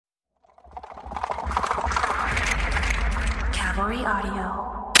Ivory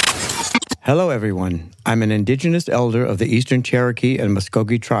Audio. Hello, everyone. I'm an indigenous elder of the Eastern Cherokee and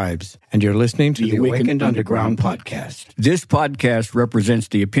Muskogee tribes, and you're listening to the Awakened Underground podcast. This podcast represents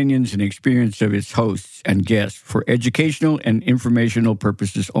the opinions and experience of its hosts and guests for educational and informational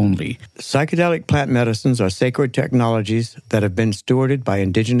purposes only. Psychedelic plant medicines are sacred technologies that have been stewarded by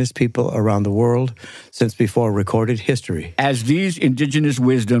indigenous people around the world since before recorded history. As these indigenous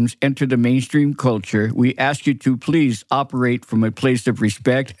wisdoms enter the mainstream culture, we ask you to please operate from a place of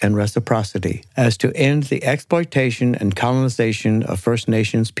respect and reciprocity as to end the exploitation and colonization of First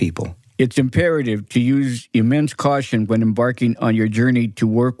Nations people. It's imperative to use immense caution when embarking on your journey to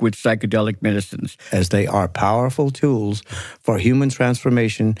work with psychedelic medicines, as they are powerful tools for human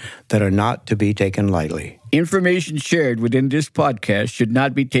transformation that are not to be taken lightly. Information shared within this podcast should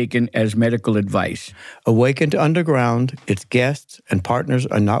not be taken as medical advice. Awakened Underground, its guests and partners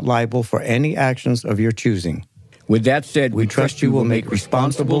are not liable for any actions of your choosing. With that said, we trust you will make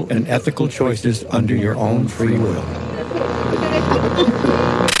responsible and ethical choices under your own free will.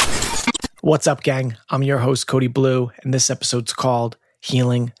 What's up, gang? I'm your host, Cody Blue, and this episode's called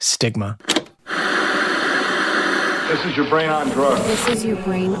Healing Stigma. This is your brain on drugs. This is your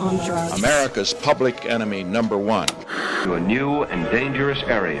brain on drugs. America's public enemy number one. To a new and dangerous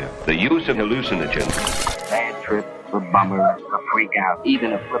area, the use of hallucinogens. Bad trip, a bummer, a freak out,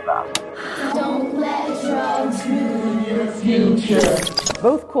 even a flip out. Don't let drugs ruin your future.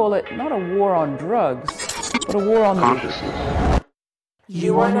 Both call it not a war on drugs, but a war on consciousness.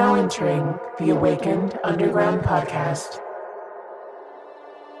 You are now entering the Awakened Underground podcast.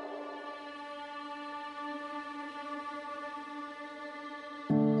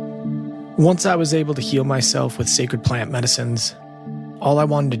 Once I was able to heal myself with sacred plant medicines, all I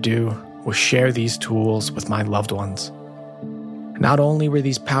wanted to do was share these tools with my loved ones. Not only were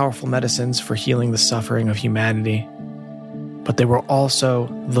these powerful medicines for healing the suffering of humanity, but they were also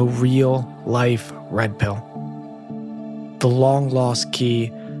the real-life red pill. The long-lost key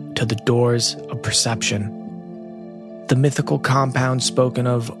to the doors of perception. The mythical compound spoken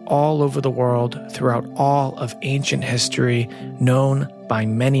of all over the world throughout all of ancient history, known by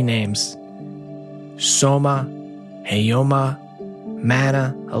many names. Soma, Hayoma,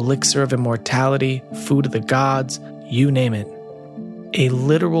 Mana, elixir of immortality, food of the gods, you name it. A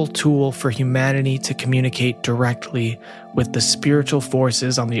literal tool for humanity to communicate directly with the spiritual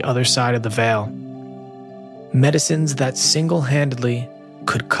forces on the other side of the veil. Medicines that single-handedly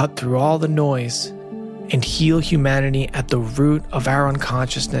could cut through all the noise and heal humanity at the root of our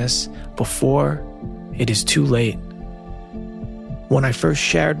unconsciousness before it is too late. When I first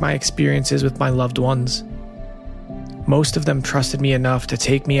shared my experiences with my loved ones, most of them trusted me enough to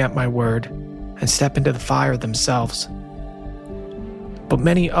take me at my word and step into the fire themselves. But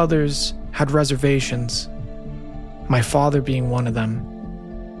many others had reservations, my father being one of them.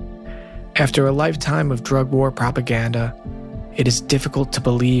 After a lifetime of drug war propaganda, it is difficult to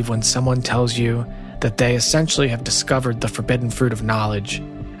believe when someone tells you that they essentially have discovered the forbidden fruit of knowledge,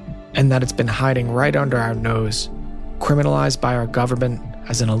 and that it's been hiding right under our nose, criminalized by our government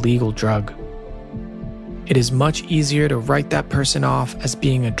as an illegal drug. It is much easier to write that person off as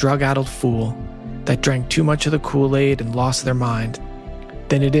being a drug-addled fool that drank too much of the Kool-Aid and lost their mind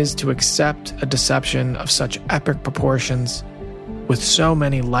than it is to accept a deception of such epic proportions with so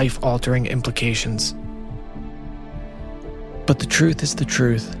many life-altering implications. But the truth is the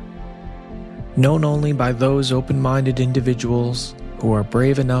truth, known only by those open-minded individuals who are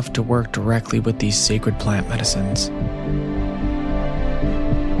brave enough to work directly with these sacred plant medicines.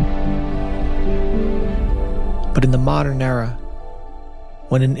 But in the modern era,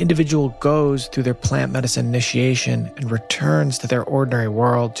 when an individual goes through their plant medicine initiation and returns to their ordinary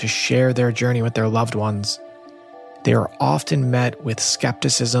world to share their journey with their loved ones, they are often met with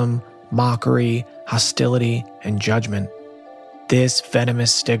skepticism, mockery, hostility, and judgment. This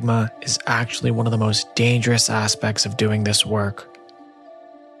venomous stigma is actually one of the most dangerous aspects of doing this work.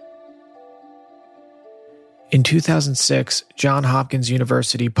 In 2006, Johns Hopkins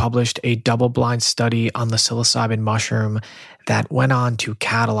University published a double-blind study on the psilocybin mushroom that went on to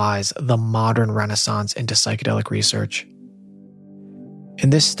catalyze the modern renaissance into psychedelic research. In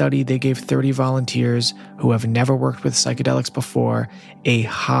this study, they gave 30 volunteers who have never worked with psychedelics before a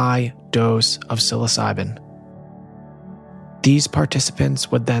high dose of psilocybin. These participants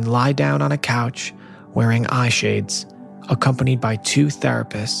would then lie down on a couch wearing eye shades, accompanied by 2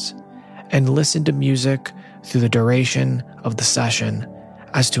 therapists, and listen to music through the duration of the session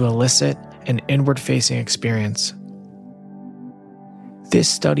as to elicit an inward-facing experience. This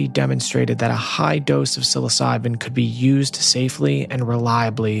study demonstrated that a high dose of psilocybin could be used safely and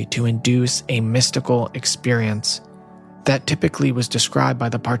reliably to induce a mystical experience, That typically was described by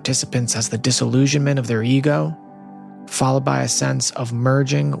the participants as the disillusionment of their ego, followed by a sense of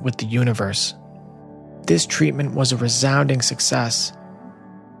merging with the universe. This treatment was a resounding success.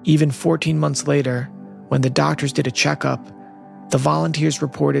 Even 14 months later, when the doctors did a checkup, the volunteers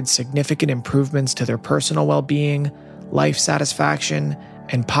reported significant improvements to their personal well-being, life satisfaction,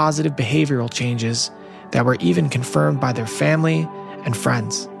 and positive behavioral changes that were even confirmed by their family and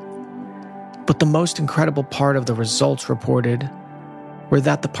friends. But the most incredible part of the results reported were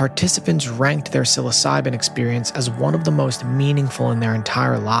that the participants ranked their psilocybin experience as one of the most meaningful in their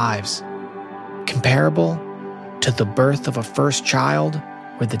entire lives, comparable to the birth of a first child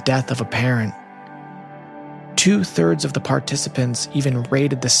or the death of a parent. 2/3 of the participants even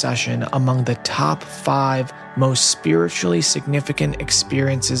rated the session among the top 5 most spiritually significant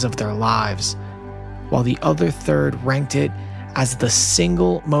experiences of their lives, while the other third ranked it as the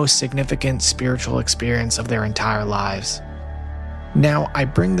single most significant spiritual experience of their entire lives. Now, I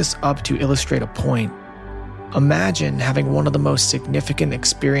bring this up to illustrate a point. Imagine having one of the most significant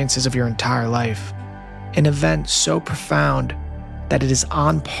experiences of your entire life, an event so profound that it is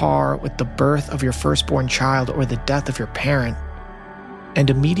on par with the birth of your firstborn child or the death of your parent, and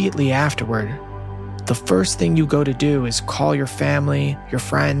immediately afterward, the first thing you go to do is call your family, your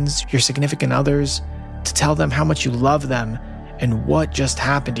friends, your significant others to tell them how much you love them and what just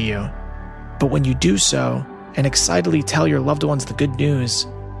happened to you. But when you do so and excitedly tell your loved ones the good news,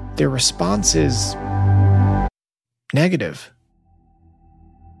 their response is negative.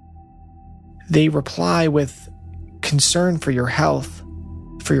 They reply with concern for your health,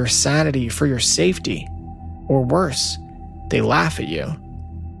 for your sanity, for your safety, or worse, they laugh at you,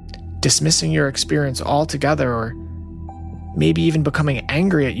 dismissing your experience altogether, or maybe even becoming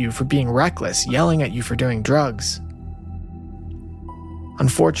angry at you for being reckless, yelling at you for doing drugs.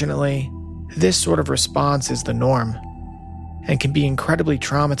 Unfortunately, this sort of response is the norm and can be incredibly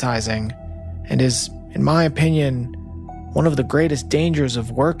traumatizing and is, in my opinion, one of the greatest dangers of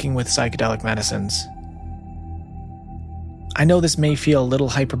working with psychedelic medicines. I know this may feel a little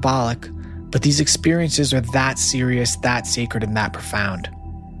hyperbolic, but these experiences are that serious, that sacred, and that profound.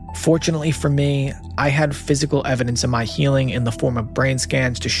 Fortunately for me, I had physical evidence of my healing in the form of brain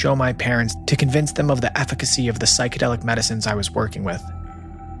scans to show my parents to convince them of the efficacy of the psychedelic medicines I was working with.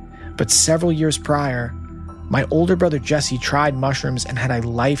 But several years prior, my older brother Jesse tried mushrooms and had a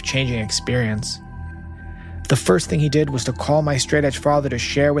life-changing experience. The first thing he did was to call my straight-edge father to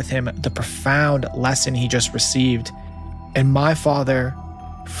share with him the profound lesson he just received, and my father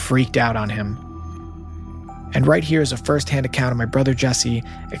freaked out on him. And right here is a first-hand account of my brother Jesse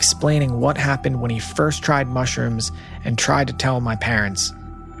explaining what happened when he first tried mushrooms and tried to tell my parents.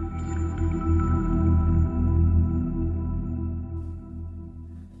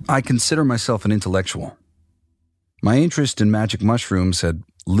 I consider myself an intellectual. My interest in magic mushrooms had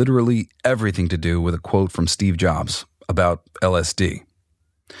literally everything to do with a quote from Steve Jobs about LSD.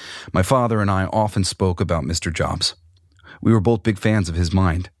 My father and I often spoke about Mr. Jobs. We were both big fans of his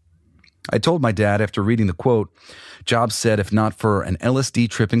mind. I told my dad after reading the quote, Jobs said if not for an LSD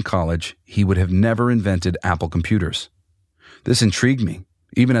trip in college, he would have never invented Apple computers. This intrigued me,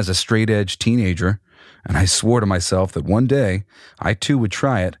 even as a straight-edge teenager, and I swore to myself that one day I too would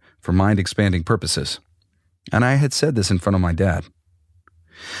try it for mind-expanding purposes. And I had said this in front of my dad.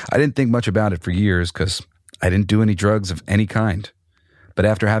 I didn't think much about it for years because I didn't do any drugs of any kind. But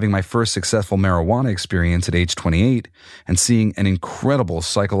after having my first successful marijuana experience at age 28 and seeing an incredible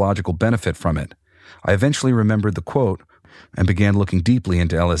psychological benefit from it, I eventually remembered the quote and began looking deeply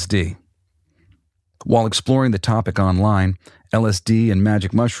into LSD. While exploring the topic online, LSD and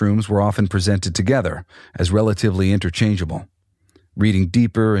magic mushrooms were often presented together as relatively interchangeable. Reading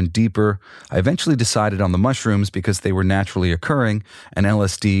deeper and deeper, I eventually decided on the mushrooms because they were naturally occurring and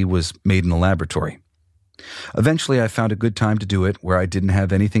LSD was made in the laboratory. Eventually, I found a good time to do it where I didn't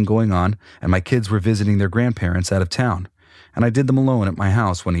have anything going on and my kids were visiting their grandparents out of town, and I did them alone at my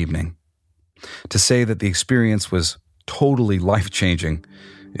house one evening. To say that the experience was totally life-changing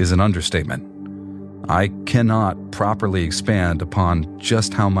is an understatement. I cannot properly expand upon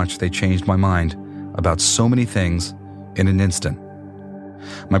just how much they changed my mind about so many things in an instant.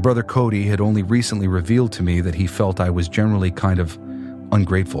 My brother Cody had only recently revealed to me that he felt I was generally kind of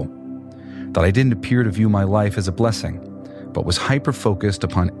ungrateful, that I didn't appear to view my life as a blessing, but was hyper-focused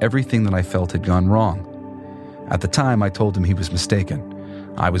upon everything that I felt had gone wrong. At the time, I told him he was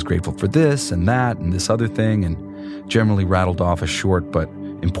mistaken. I was grateful for this and that and this other thing, and generally rattled off a short but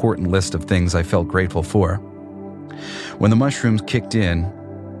important list of things I felt grateful for. When the mushrooms kicked in,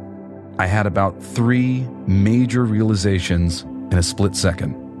 I had about 3 major realizations in a split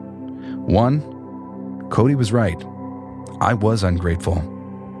second. 1, Cody was right. I was ungrateful.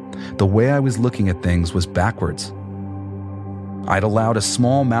 The way I was looking at things was backwards. I'd allowed a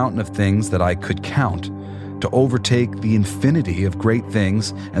small mountain of things that I could count to overtake the infinity of great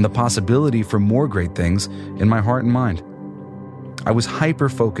things and the possibility for more great things in my heart and mind. I was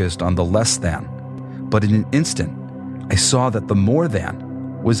hyper-focused on the less than, but in an instant, I saw that the more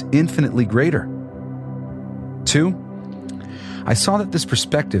than was infinitely greater. 2, I saw that this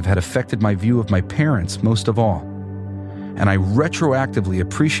perspective had affected my view of my parents most of all, and I retroactively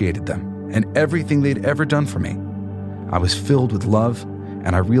appreciated them and everything they'd ever done for me. I was filled with love,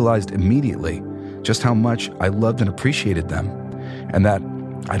 and I realized immediately just how much I loved and appreciated them, and that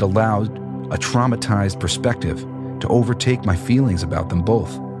I'd allowed a traumatized perspective to overtake my feelings about them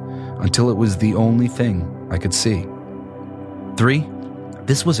both, until it was the only thing I could see. 3,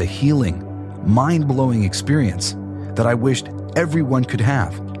 this was a healing, mind-blowing experience that I wished everyone could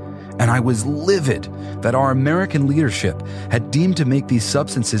have, and I was livid that our American leadership had deemed to make these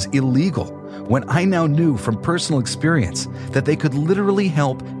substances illegal when I now knew from personal experience that they could literally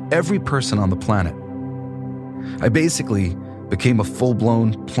help every person on the planet. I basically became a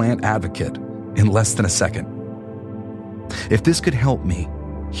full-blown plant advocate in less than a second. If this could help me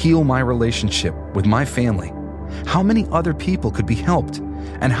heal my relationship with my family, how many other people could be helped?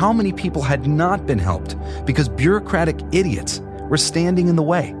 And how many people had not been helped because bureaucratic idiots were standing in the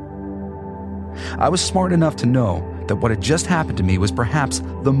way? I was smart enough to know that what had just happened to me was perhaps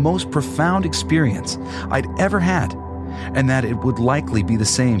the most profound experience I'd ever had, and that it would likely be the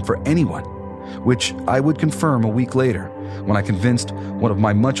same for anyone, which I would confirm a week later when I convinced one of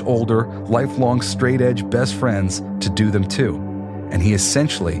my much older, lifelong straight-edge best friends to do them too, and he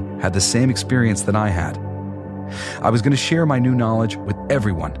essentially had the same experience that I had. I was going to share my new knowledge with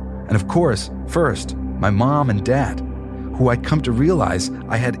everyone, and of course, first, my mom and dad, who I'd come to realize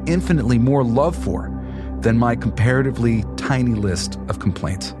I had infinitely more love for than my comparatively tiny list of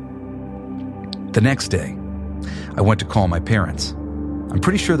complaints. The next day, I went to call my parents. I'm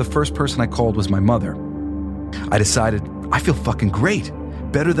pretty sure the first person I called was my mother. I decided, I feel fucking great,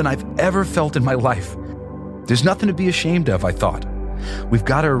 better than I've ever felt in my life. There's nothing to be ashamed of, I thought. We've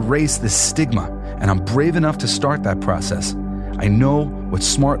got to erase this stigma, and I'm brave enough to start that process. I know what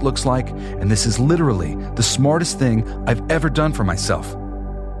smart looks like, and this is literally the smartest thing I've ever done for myself.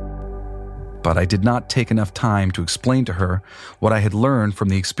 But I did not take enough time to explain to her what I had learned from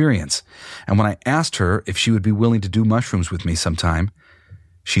the experience, and when I asked her if she would be willing to do mushrooms with me sometime,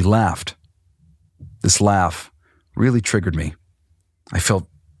 she laughed. This laugh really triggered me. I felt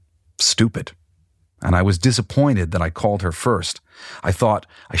stupid, and I was disappointed that I called her first. I thought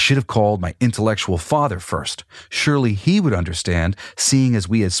I should have called my intellectual father first. Surely he would understand, seeing as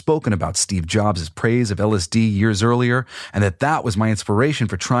we had spoken about Steve Jobs' praise of LSD years earlier, and that was my inspiration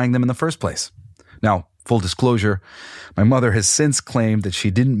for trying them in the first place. Now, full disclosure, my mother has since claimed that she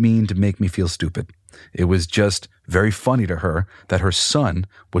didn't mean to make me feel stupid. It was just very funny to her that her son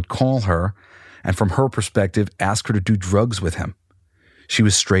would call her and from her perspective ask her to do drugs with him. She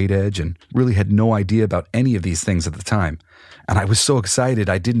was straight edge and really had no idea about any of these things at the time. And I was so excited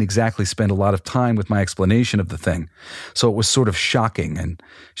I didn't exactly spend a lot of time with my explanation of the thing. So it was sort of shocking, and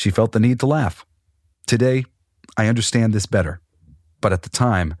she felt the need to laugh. Today, I understand this better. But at the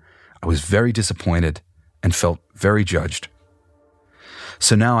time, I was very disappointed and felt very judged.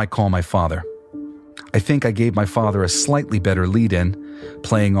 So now I call my father. I think I gave my father a slightly better lead-in,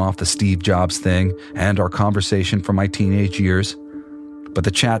 playing off the Steve Jobs thing and our conversation from my teenage years. But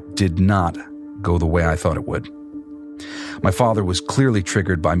the chat did not go the way I thought it would. My father was clearly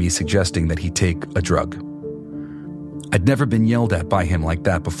triggered by me suggesting that he take a drug. I'd never been yelled at by him like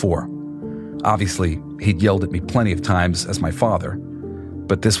that before. Obviously, he'd yelled at me plenty of times as my father,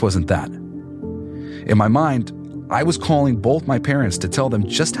 but this wasn't that. In my mind, I was calling both my parents to tell them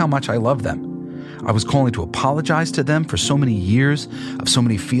just how much I love them. I was calling to apologize to them for so many years of so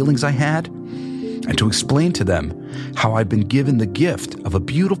many feelings I had, and to explain to them how I'd been given the gift of a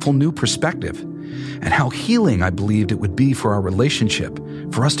beautiful new perspective, and how healing I believed it would be for our relationship,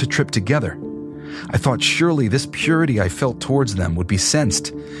 for us to trip together. I thought surely this purity I felt towards them would be sensed,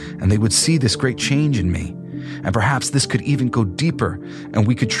 and they would see this great change in me, and perhaps this could even go deeper, and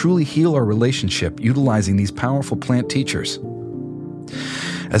we could truly heal our relationship utilizing these powerful plant teachers.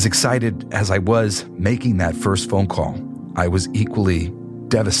 As excited as I was making that first phone call, I was equally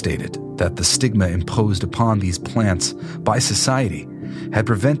devastated that the stigma imposed upon these plants by society had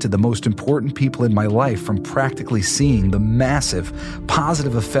prevented the most important people in my life from practically seeing the massive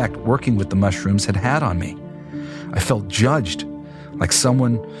positive effect working with the mushrooms had on me. I felt judged, like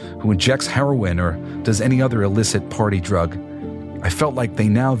someone who injects heroin or does any other illicit party drug. I felt like they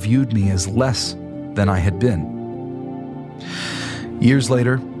now viewed me as less than I had been. Years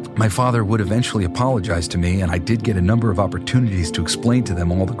later, my father would eventually apologize to me, and I did get a number of opportunities to explain to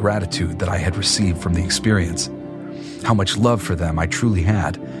them all the gratitude that I had received from the experience, how much love for them I truly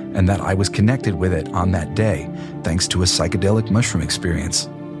had, and that I was connected with it on that day thanks to a psychedelic mushroom experience.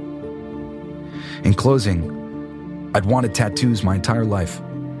 In closing, I'd wanted tattoos my entire life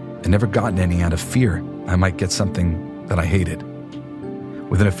and never gotten any out of fear I might get something that I hated.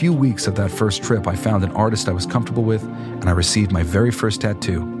 Within a few weeks of that first trip, I found an artist I was comfortable with, and I received my very first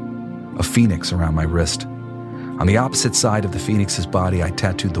tattoo, a phoenix around my wrist. On the opposite side of the phoenix's body, I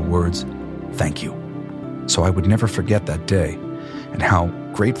tattooed the words, "Thank you," so I would never forget that day and how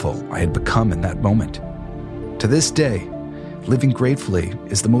grateful I had become in that moment. To this day, living gratefully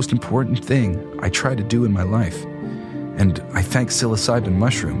is the most important thing I try to do in my life, and I thank psilocybin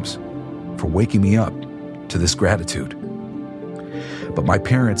mushrooms for waking me up to this gratitude. But my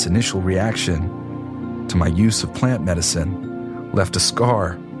parents' initial reaction to my use of plant medicine left a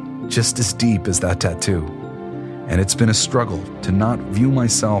scar just as deep as that tattoo, and it's been a struggle to not view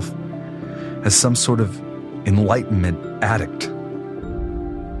myself as some sort of enlightenment addict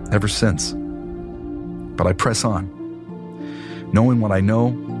ever since. But I press on, knowing what I know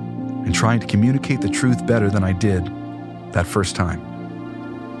and trying to communicate the truth better than I did that first time.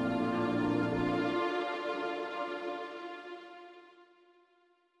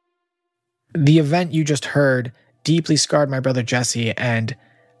 The event you just heard deeply scarred my brother Jesse and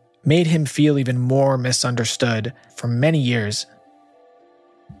made him feel even more misunderstood for many years.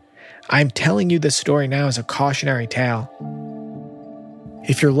 I'm telling you this story now as a cautionary tale.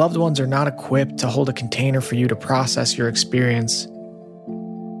 If your loved ones are not equipped to hold a container for you to process your experience,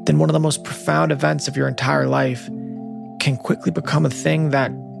 then one of the most profound events of your entire life can quickly become a thing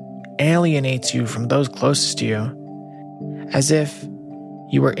that alienates you from those closest to you, as if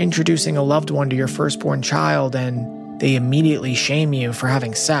you were introducing a loved one to your firstborn child and they immediately shame you for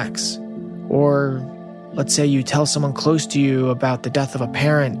having sex. Or let's say you tell someone close to you about the death of a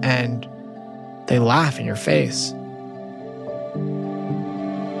parent and they laugh in your face.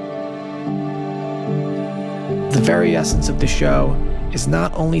 The very essence of the show is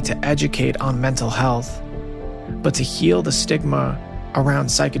not only to educate on mental health, but to heal the stigma around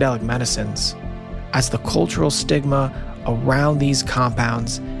psychedelic medicines, as the cultural stigma around these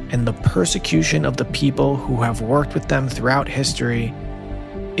compounds and the persecution of the people who have worked with them throughout history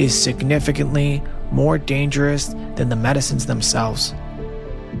is significantly more dangerous than the medicines themselves.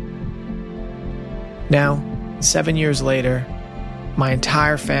 Now, 7 years later, my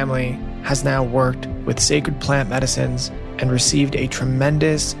entire family has now worked with sacred plant medicines and received a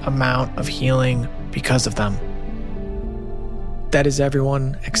tremendous amount of healing because of them. That is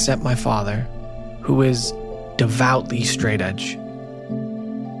everyone except my father, who is devoutly straight edge.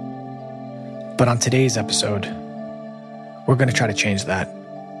 But on today's episode, we're going to try to change that.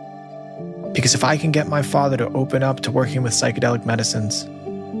 Because if I can get my father to open up to working with psychedelic medicines,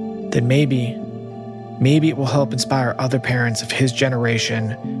 then maybe it will help inspire other parents of his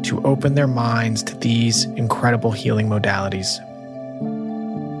generation to open their minds to these incredible healing modalities.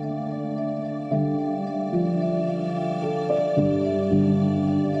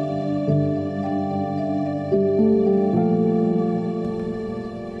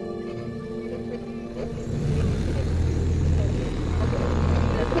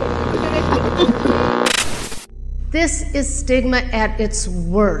 This is stigma at its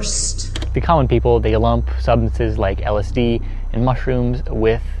worst. The common people, they lump substances like LSD and mushrooms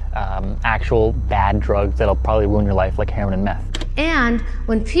with actual bad drugs that'll probably ruin your life, like heroin and meth. And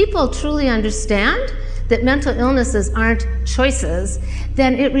when people truly understand that mental illnesses aren't choices,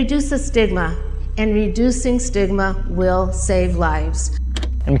 then it reduces stigma, and reducing stigma will save lives.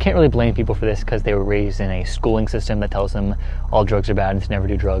 And we can't really blame people for this because they were raised in a schooling system that tells them all drugs are bad and to never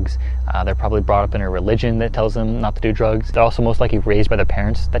do drugs. They're probably brought up in a religion that tells them not to do drugs. They're also most likely raised by their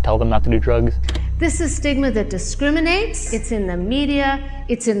parents that tell them not to do drugs. This is stigma that discriminates. It's in the media,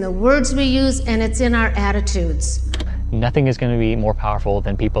 it's in the words we use, and it's in our attitudes. Nothing is going to be more powerful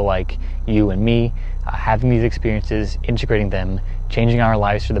than people like you and me having these experiences, integrating them, changing our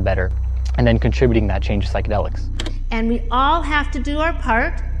lives for the better, and then contributing that change to psychedelics. And we all have to do our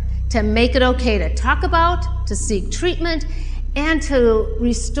part to make it okay to talk about, to seek treatment, and to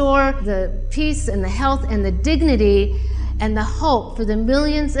restore the peace and the health and the dignity and the hope for the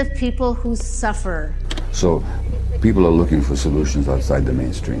millions of people who suffer. So people are looking for solutions outside the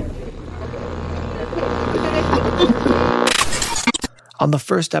mainstream. On the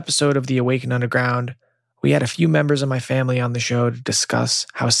first episode of The Awakened Underground, we had a few members of my family on the show to discuss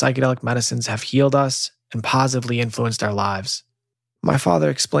how psychedelic medicines have healed us and positively influenced our lives. My father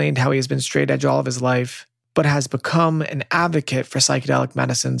explained how he has been straight edge all of his life, but has become an advocate for psychedelic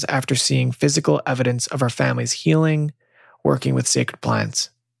medicines after seeing physical evidence of our family's healing, working with sacred plants.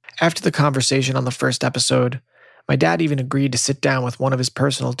 After the conversation on the first episode, my dad even agreed to sit down with one of his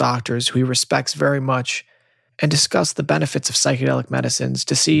personal doctors who he respects very much and discuss the benefits of psychedelic medicines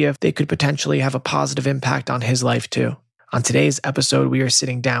to see if they could potentially have a positive impact on his life too. On today's episode, we are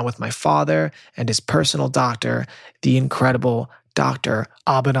sitting down with my father and his personal doctor, the incredible Dr.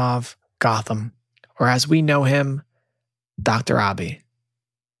 Abhinav Gautam, or as we know him, Dr. Abhi.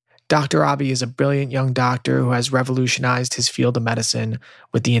 Dr. Abhi is a brilliant young doctor who has revolutionized his field of medicine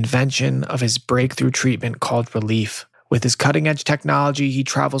with the invention of his breakthrough treatment called Relief. With his cutting-edge technology, he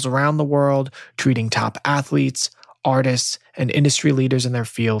travels around the world treating top athletes, artists, and industry leaders in their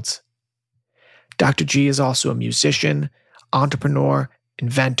fields. Dr. G is also a musician, entrepreneur,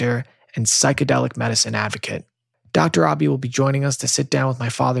 inventor, and psychedelic medicine advocate. Dr. Abhi will be joining us to sit down with my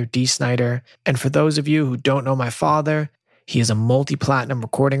father, Dee Snider. And for those of you who don't know my father, he is a multi-platinum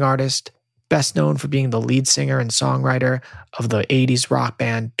recording artist, best known for being the lead singer and songwriter of the 80s rock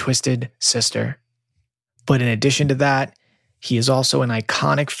band Twisted Sister. But in addition to that, he is also an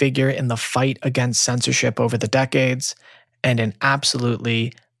iconic figure in the fight against censorship over the decades and an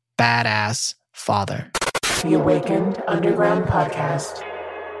absolutely badass father. The Awakened Underground Podcast.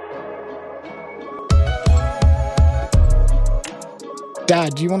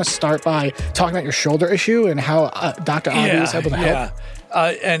 Dad, do you want to start by talking about your shoulder issue and how Dr. Abhi is able to help?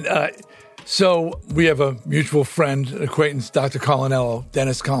 So we have a mutual friend, an acquaintance, Dr. Colinello,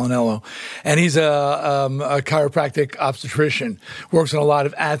 Dennis Colinello, and he's a chiropractic obstetrician, works on a lot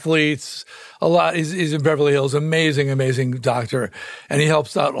of athletes, he's in Beverly Hills, amazing doctor, and he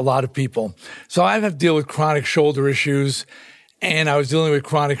helps out a lot of people. So I have to deal with chronic shoulder issues, and I was dealing with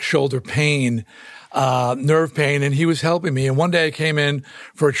chronic shoulder pain, nerve pain, and he was helping me. And one day I came in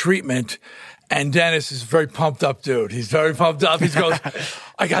for a treatment, and Dennis is a very pumped up dude. He's very pumped up. He goes,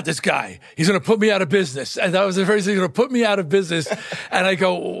 I got this guy. He's going to put me out of business. And that was the first thing, he's going to put me out of business. And I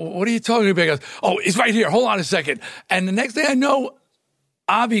go, what are you talking about? He goes, oh, he's right here. Hold on a second. And the next thing I know,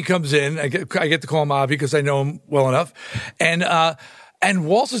 Abhi comes in. I get to call him Abhi because I know him well enough. And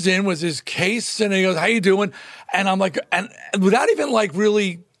waltzes in with his case, and he goes, how you doing? And I'm like, and without even like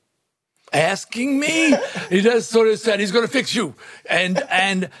really asking me, he just sort of said, he's going to fix you.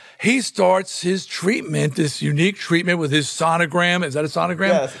 And he starts his treatment, this unique treatment with his sonogram. Is that a sonogram?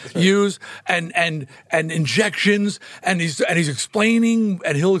 Yes. Right. Use and injections. And he's explaining,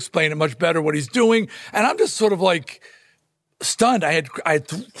 and he'll explain it much better what he's doing. And I'm just sort of like stunned. I had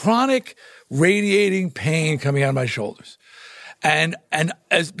chronic radiating pain coming out of my shoulders. And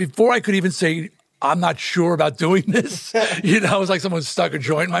as before I could even say, I'm not sure about doing this. It was like someone stuck a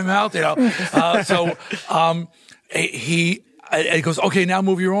joint in my mouth, he goes, okay, now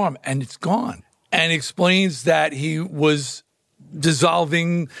move your arm. And it's gone. And explains that he was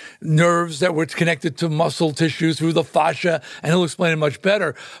dissolving nerves that were connected to muscle tissue through the fascia. And he'll explain it much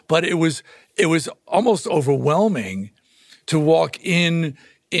better. But it was almost overwhelming to walk in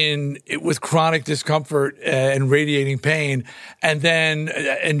with chronic discomfort and radiating pain,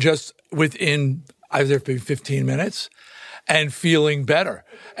 and just within, I was there for 15 minutes and feeling better.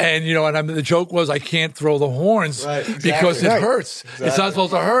 And, the joke was, I can't throw the horns because it hurts. Exactly. It's not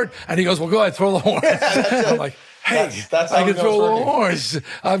supposed to hurt. And he goes, well, go ahead, throw the horns. I'm like, hey, that's I can throw the horns.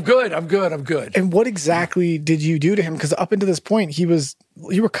 I'm good. And what exactly did you do to him? Because up until this point, you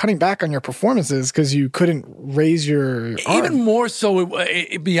were cutting back on your performances because you couldn't raise your arm. Even more so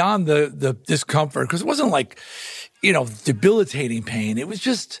beyond the discomfort, because it wasn't like, debilitating pain. It was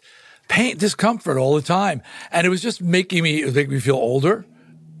just pain, discomfort all the time. And it was just making me feel older.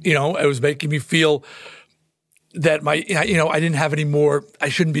 It was making me feel that I didn't have any more, I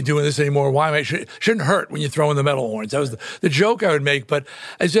shouldn't be doing this anymore. Why am I, shouldn't hurt when you throw in the metal horns. That was the joke I would make, but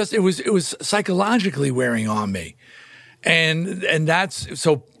it was psychologically wearing on me. And that's,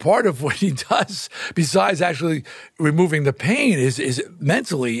 so part of what he does, besides actually removing the pain, is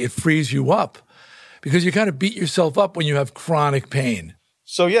mentally it frees you up, because you kind of beat yourself up when you have chronic pain.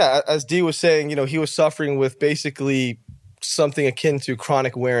 So yeah, as Dee was saying, he was suffering with basically something akin to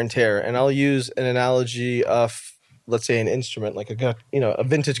chronic wear and tear. And I'll use an analogy of, let's say, an instrument like a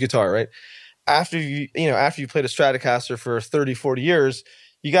vintage guitar, right? After you played a Stratocaster for 30, 40 years,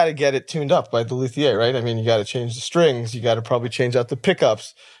 you got to get it tuned up by the luthier, right? I mean, you got to change the strings, you got to probably change out the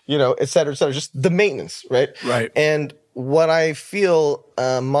pickups, et cetera, just the maintenance, right? Right. And what I feel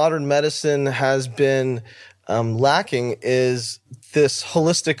modern medicine has been lacking is this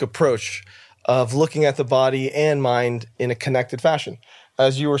holistic approach of looking at the body and mind in a connected fashion.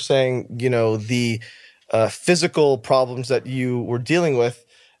 As you were saying, the physical problems that you were dealing with,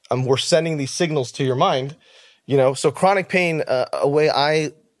 we're sending these signals to your mind, so chronic pain, a way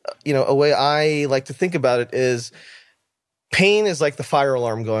I like to think about it is pain is like the fire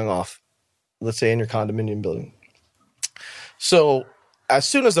alarm going off, let's say in your condominium building. So as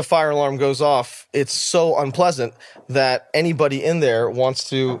soon as the fire alarm goes off, it's so unpleasant that anybody in there wants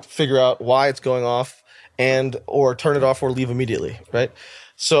to figure out why it's going off or turn it off or leave immediately, right?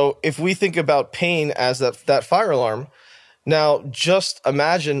 So if we think about pain as that fire alarm, now just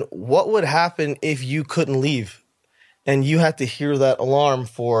imagine what would happen if you couldn't leave and you had to hear that alarm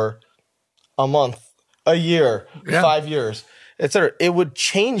for a month, a year, 5 years, etc. It would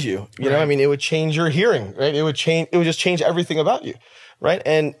change you. It would change your hearing, right? It would just change everything about you, right?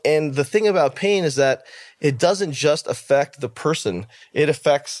 And the thing about pain is that it doesn't just affect the person; it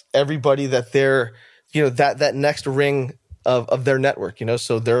affects everybody that they're, that next ring of their network.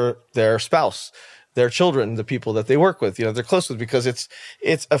 So their spouse, their children, the people that they work with, they're close with, because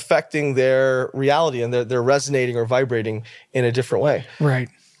it's affecting their reality and they're resonating or vibrating in a different way. Right.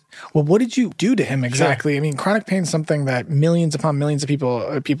 Well, what did you do to him exactly? Sure. I mean, chronic pain is something that millions upon millions of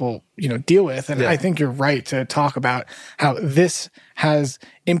people deal with. And I think you're right to talk about how this has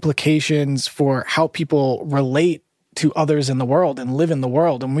implications for how people relate to others in the world and live in the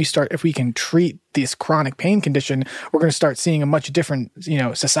world. And if we can treat this chronic pain condition, we're going to start seeing a much different,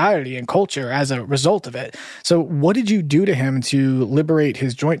 society and culture as a result of it. So what did you do to him to liberate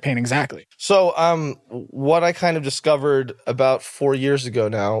his joint pain exactly? So, what I kind of discovered about 4 years ago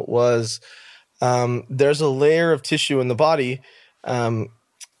now was, there's a layer of tissue in the body, and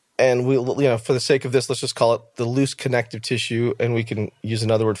we, for the sake of this, let's just call it the loose connective tissue, and we can use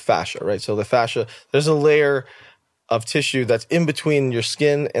another word, fascia, right? So the fascia, there's a layer of tissue that's in between your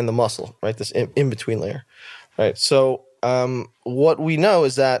skin and the muscle, right? This in-between layer, right? So what we know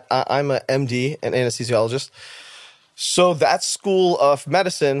is that I'm an MD, an anesthesiologist. So that school of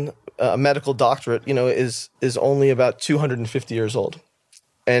medicine, a medical doctorate, is only about 250 years old.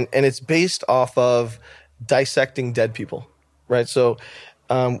 And it's based off of dissecting dead people, right? So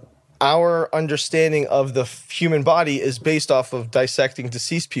our understanding of the human body is based off of dissecting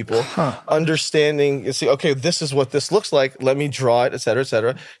deceased people, understanding, okay, this is what this looks like. Let me draw it, et cetera, et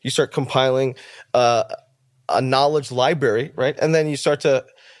cetera. You start compiling a knowledge library, right? And then you start to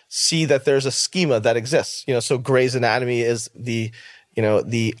see that there's a schema that exists. So Gray's Anatomy is the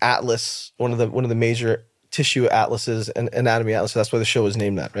atlas, one of the major tissue atlases and anatomy atlases. That's why the show was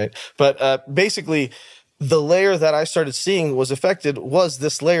named that, right? But basically, the layer that I started seeing was affected was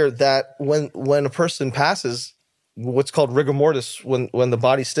this layer that when a person passes, what's called rigor mortis, when the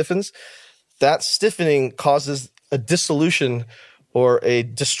body stiffens, that stiffening causes a dissolution or a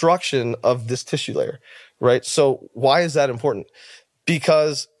destruction of this tissue layer, right? So why is that important?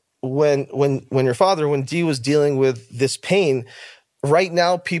 Because when your father, when Dee was dealing with this pain, right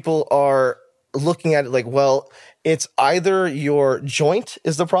now people are looking at it like, well, it's either your joint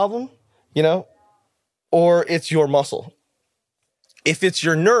is the problem, or it's your muscle. If it's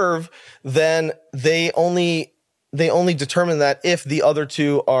your nerve, then they only determine that if the other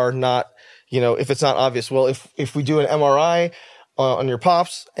two are not, if it's not obvious. Well, if we do an MRI on your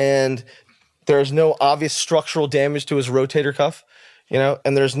pops and there's no obvious structural damage to his rotator cuff,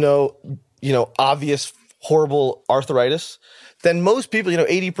 and there's no, obvious horrible arthritis, then most people,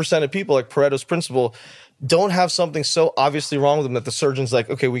 80% of people, like Pareto's principle, don't have something so obviously wrong with them that the surgeon's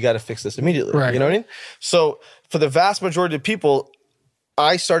like, okay, we got to fix this immediately. Right. You know what I mean? So for the vast majority of people,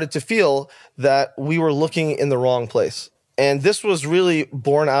 I started to feel that we were looking in the wrong place. And this was really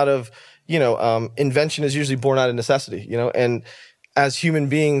born out of, invention is usually born out of necessity, and as human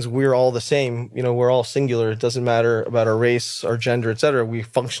beings, we're all the same. We're all singular. It doesn't matter about our race, our gender, et cetera. We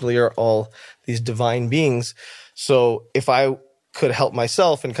functionally are all these divine beings. So if I could help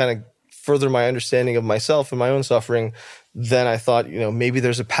myself and kind of further my understanding of myself and my own suffering, then I thought, maybe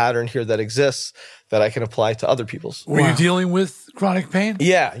there's a pattern here that exists that I can apply to other people's. Were you dealing with chronic pain?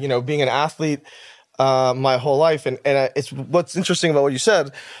 Yeah. Being an athlete my whole life. And it's what's interesting about what you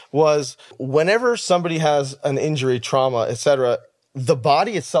said was whenever somebody has an injury, trauma, et cetera, the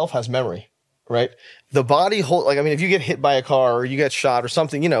body itself has memory, right? The body if you get hit by a car or you get shot or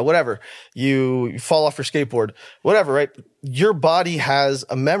something, whatever, you fall off your skateboard, whatever, right? Your body has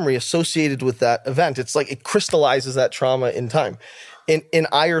a memory associated with that event. It's like it crystallizes that trauma in time. In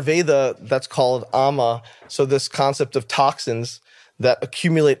Ayurveda, that's called ama. So this concept of toxins that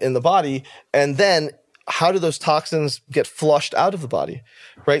accumulate in the body, and then how do those toxins get flushed out of the body,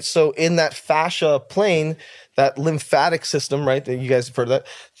 right? So in that fascia plane, that lymphatic system, right? You guys have heard of that.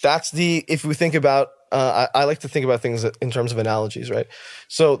 That's if we think about, I like to think about things in terms of analogies, right?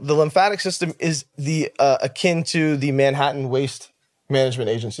 So the lymphatic system is akin to the Manhattan waste management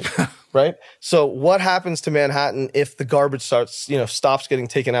agency, right? So what happens to Manhattan if the garbage stops getting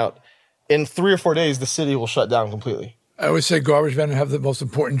taken out? In 3 or 4 days, the city will shut down completely. I always say garbage men have the most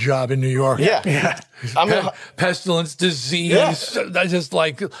important job in New York. Yeah. Pestilence, disease, just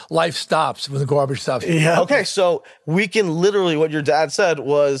like life stops when the garbage stops. Yeah. Okay, so we can literally, what your dad said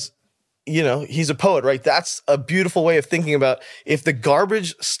was, he's a poet, right? That's a beautiful way of thinking about if the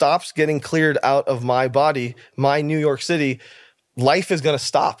garbage stops getting cleared out of my body, my New York City, life is going to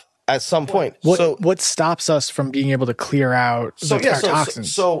stop at some point. What stops us from being able to clear out the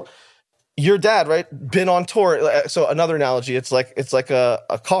toxins? So your dad, right, been on tour. So another analogy, it's like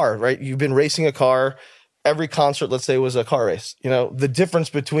a car, right? You've been racing a car. Every concert, let's say, was a car race. The difference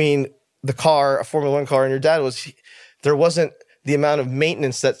between the car, a Formula One car, and your dad was there wasn't the amount of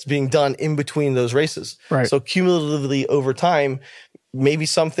maintenance that's being done in between those races. Right. So cumulatively over time, maybe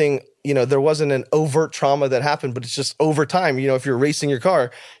something, there wasn't an overt trauma that happened, but it's just over time, if you're racing your car,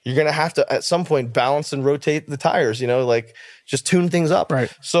 you're going to have to at some point balance and rotate the tires, like just tune things up.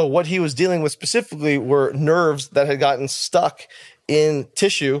 Right. So what he was dealing with specifically were nerves that had gotten stuck in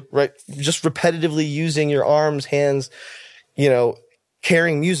tissue, right? Just repetitively using your arms, hands,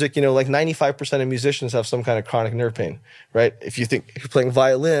 carrying music, like 95% of musicians have some kind of chronic nerve pain, right? If you're playing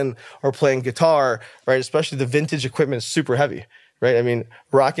violin or playing guitar, right? Especially the vintage equipment is super heavy, right? I mean,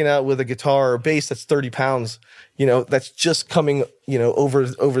 rocking out with a guitar or bass that's 30 pounds, that's just coming, over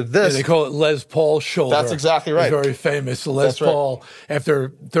this. Yeah, they call it Les Paul shoulder. That's exactly right. It's very famous. Les Paul,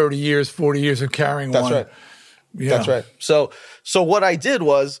 after 30 years, 40 years of carrying one. That's right. Yeah. That's right. So what I did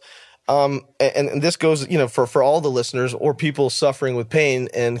was, and this goes, for all the listeners or people suffering with pain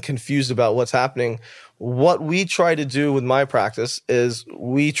and confused about what's happening, what we try to do with my practice is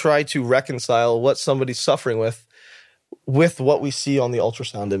we try to reconcile what somebody's suffering with what we see on the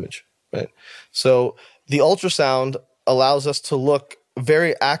ultrasound image, right? So the ultrasound allows us to look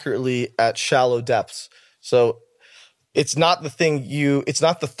very accurately at shallow depths. So it's not the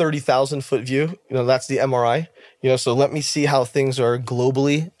 30,000 foot view, that's the MRI. So let me see how things are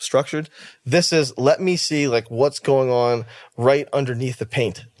globally structured. This is, let me see like what's going on right underneath the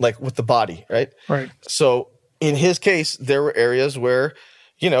paint, like with the body, right? Right. So in his case, there were areas where,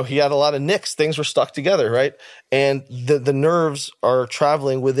 he had a lot of nicks, things were stuck together, right? And the nerves are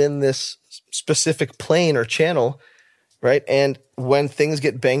traveling within this specific plane or channel, right? And when things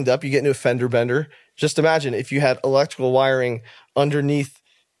get banged up, you get into a fender bender. Just imagine if you had electrical wiring underneath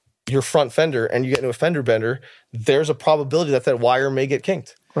your front fender and you get into a fender bender, there's a probability that wire may get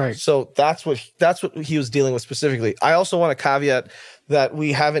kinked. Right. So that's what he was dealing with specifically. I also want to caveat that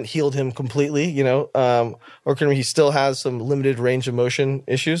we haven't healed him completely, he still has some limited range of motion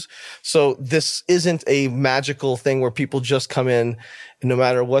issues. So this isn't a magical thing where people just come in and no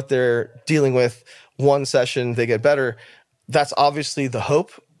matter what they're dealing with, one session they get better. That's obviously the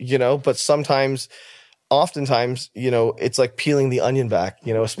hope, but oftentimes, it's like peeling the onion back,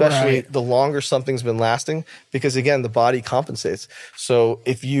 especially the longer something's been lasting, because again, the body compensates. So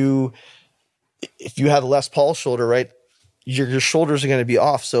if you have a Les Paul shoulder, right, your shoulders are going to be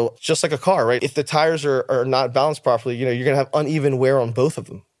off. So just like a car, right, if the tires are not balanced properly, you're going to have uneven wear on both of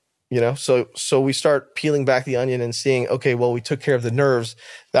them. So we start peeling back the onion and seeing, okay, well, we took care of the nerves.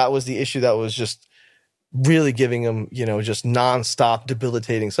 That was the issue that was just really giving him, just nonstop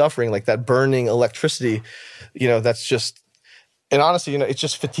debilitating suffering, like that burning electricity, that's just, and honestly, it's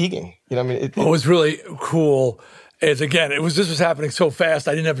just fatiguing. What was really cool is, again, this was happening so fast,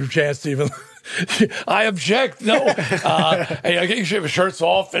 I didn't have a chance to even, I object, no. Hey, you should have his shirts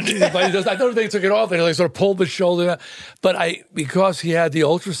off. And I don't think he took it off. And he sort of pulled the shoulder. But because he had the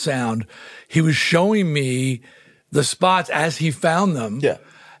ultrasound, he was showing me the spots as he found them. Yeah.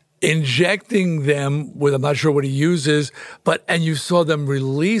 Injecting them with, I'm not sure what he uses, and you saw them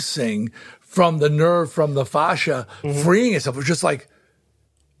releasing from the nerve, from the fascia, freeing itself. It was just like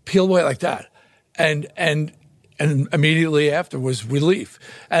peel away like that. And immediately after was relief.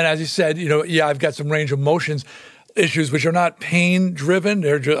 And as you said, I've got some range of motions issues, which are not pain driven.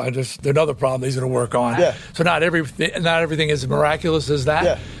 They're just another problem he's going to work on. Yeah. So not everything is as miraculous as that.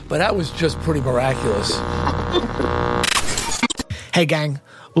 Yeah. But that was just pretty miraculous. Hey gang,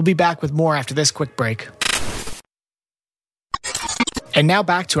 we'll be back with more after this quick break. And now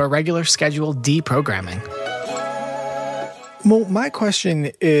back to our regular scheduled deprogramming. Well, my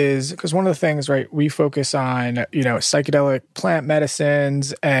question is, because one of the things, right, we focus on, psychedelic plant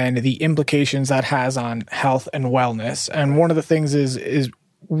medicines and the implications that has on health and wellness. And one of the things is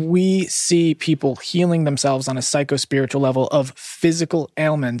we see people healing themselves on a psychospiritual level of physical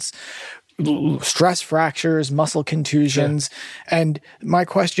ailments stress fractures, muscle contusions. Sure. And my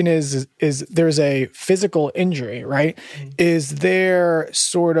question is there's a physical injury, right? Mm-hmm. Is there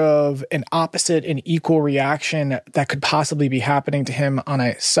sort of an opposite and equal reaction that could possibly be happening to him on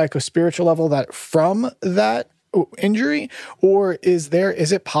a psychospiritual level that from that injury? Or is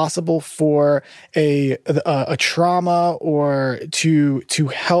it possible for a trauma or to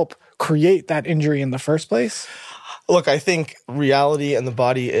help create that injury in the first place? Look, I think reality and the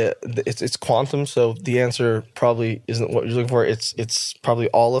body, it's quantum. So the answer probably isn't what you're looking for. It's probably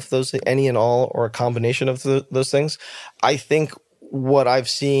all of those, any and all, or a combination of those things. I think what I've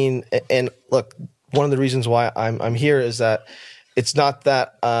seen, and look, one of the reasons why I'm here is that it's not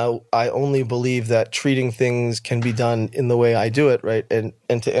that I only believe that treating things can be done in the way I do it, right? And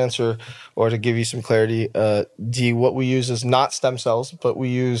to answer or to give you some clarity, D, what we use is not stem cells, but we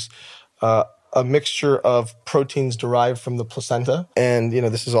use a mixture of proteins derived from the placenta. And,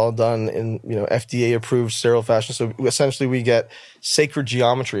 this is all done in, FDA approved sterile fashion. So essentially we get sacred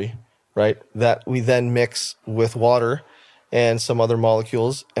geometry, right? That we then mix with water and some other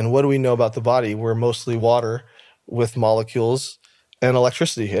molecules. And what do we know about the body? We're mostly water with molecules and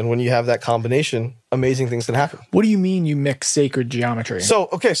electricity. And when you have that combination, amazing things can happen. What do you mean you mix sacred geometry?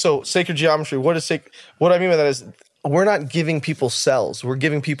 So sacred geometry, what I mean by that is we're not giving people cells. We're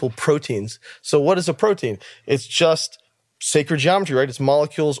giving people proteins. So what is a protein? It's just sacred geometry, right? It's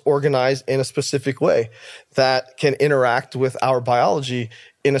molecules organized in a specific way that can interact with our biology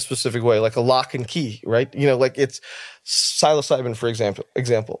in a specific way, like a lock and key, right? Like it's psilocybin, for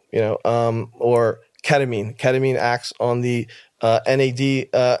example, or ketamine. Ketamine acts on the the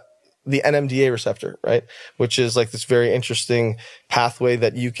NMDA receptor, right? Which is like this very interesting pathway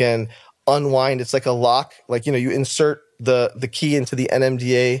that you can unwind. It's like a lock, like, you insert the key into the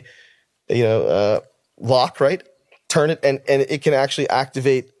NMDA, lock, right? Turn it and it can actually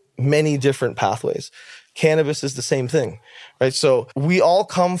activate many different pathways. Cannabis is the same thing, right? So we all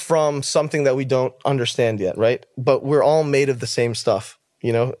come from something that we don't understand yet, right? But we're all made of the same stuff,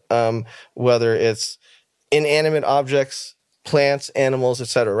 whether it's inanimate objects, plants, animals,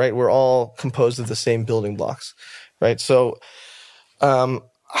 etc., right? We're all composed of the same building blocks, right? So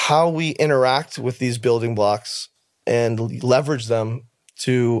how we interact with these building blocks and leverage them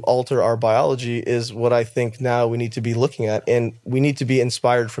to alter our biology is what I think now we need to be looking at, and we need to be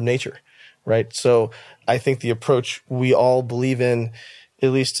inspired from nature, right? So I think the approach we all believe in,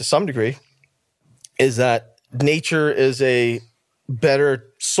 at least to some degree, is that nature is a better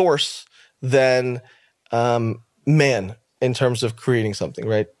source than man in terms of creating something,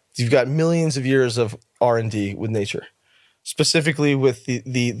 right? You've got millions of years of R&D with nature. Specifically with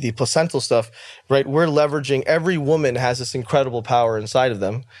the placental stuff, right? We're leveraging, every woman has this incredible power inside of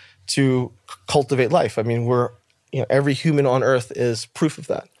them to cultivate life. I mean, every human on earth is proof of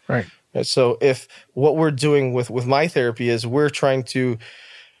that. Right. So if what we're doing with my therapy is we're trying to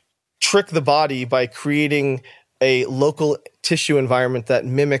trick the body by creating a local tissue environment that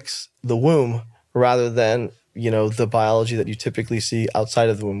mimics the womb rather than, the biology that you typically see outside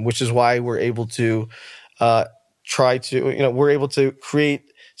of the womb, which is why we're able to we're able to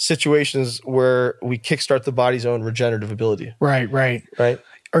create situations where we kickstart the body's own regenerative ability. Right.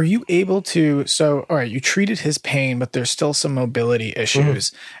 Are you able to, all right, you treated his pain, but there's still some mobility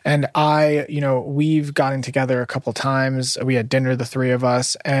issues. Mm-hmm. And we've gotten together a couple times. We had dinner, the three of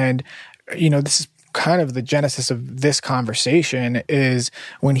us. And, this is kind of the genesis of this conversation is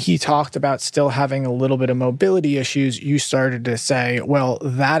when he talked about still having a little bit of mobility issues, you started to say, well,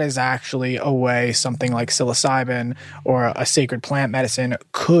 that is actually a way something like psilocybin or a sacred plant medicine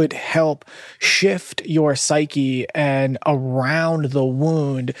could help shift your psyche and around the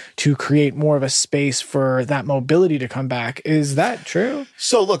wound to create more of a space for that mobility to come back. Is that true?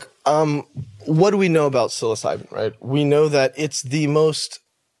 So look, what do we know about psilocybin, right? We know that it's the most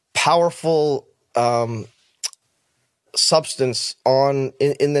powerful substance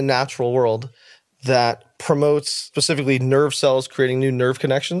in the natural world that promotes specifically nerve cells creating new nerve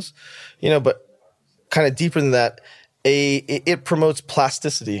connections, but kind of deeper than that, it promotes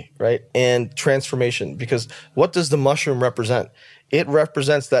plasticity, right? And transformation, because what does the mushroom represent? It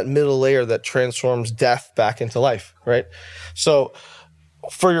represents that middle layer that transforms death back into life, right? So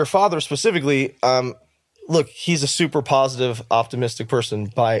for your father specifically, look, he's a super positive, optimistic person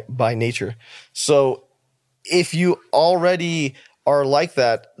by nature. So if you already are like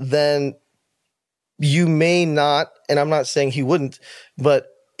that, then you may not, and I'm not saying he wouldn't, but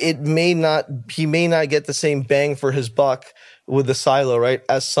he may not get the same bang for his buck with the silo, right?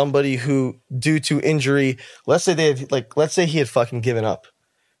 As somebody who, due to injury, let's say he had fucking given up,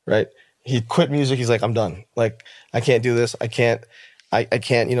 right? He quit music. He's like, I'm done. Like, I can't do this. I can't I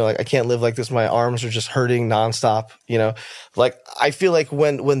can't, I can't live like this. My arms are just hurting nonstop, Like, I feel like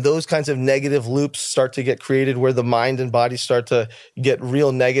when those kinds of negative loops start to get created where the mind and body start to get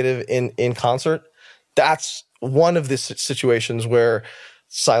real negative in concert, that's one of the situations where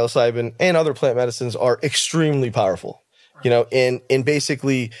psilocybin and other plant medicines are extremely powerful, in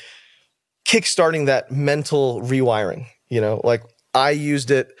basically kickstarting that mental rewiring, like I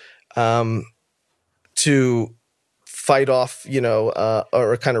used it to fight off,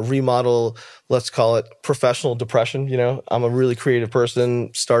 or kind of remodel, let's call it professional depression. I'm a really creative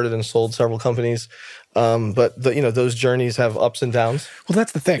person, started and sold several companies. But those journeys have ups and downs. Well,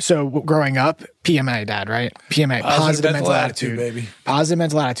 that's the thing. So growing up, PMA, Dad, right? PMA, positive mental attitude, baby. Positive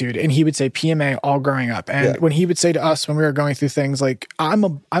mental attitude. And he would say PMA all growing up. And when he would say to us when we were going through things like, I'm a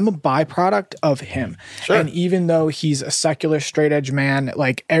byproduct of him. Sure. And even though he's a secular straight edge man,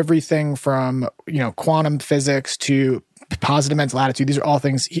 like everything from, quantum physics to positive mental attitude, these are all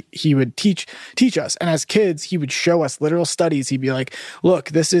things he would teach us. And as kids, he would show us literal studies. He'd be like, look,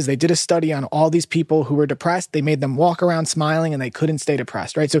 they did a study on all these people who were depressed. They made them walk around smiling and they couldn't stay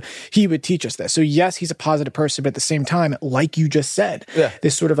depressed, right? So he would teach us this. So yes, he's a positive person, but at the same time, like you just said,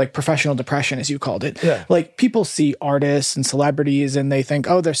 this sort of like professional depression, as you called it, like people see artists and celebrities and they think,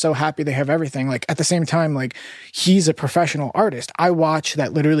 oh, they're so happy, they have everything. Like at the same time, like he's a professional artist. I watch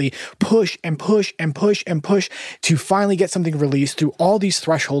that literally push and push and push and push to finally get something released through all these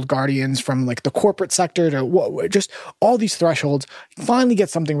threshold guardians from like the corporate sector to just all these thresholds, finally get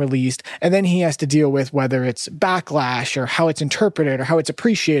something released. And then he has to deal with whether it's backlash or how it's interpreted or how it's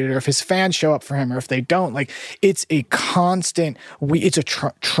appreciated or if his fans show up for him or if they don't. Like it's a constant, it's a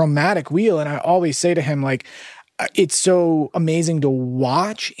traumatic wheel. And I always say to him, like, it's so amazing to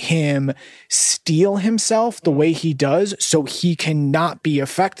watch him steel himself the way he does so he cannot be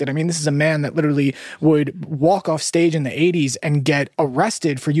affected. I mean, this is a man that literally would walk off stage in the 80s and get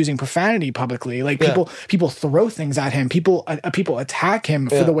arrested for using profanity publicly. Like people throw things at him. People attack him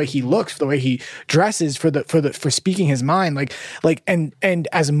for the way he looks, for the way he dresses, for speaking his mind. And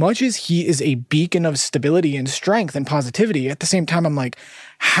as much as he is a beacon of stability and strength and positivity, at the same time, I'm like,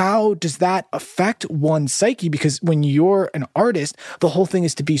 how does that affect one's psyche? Because when you're an artist, the whole thing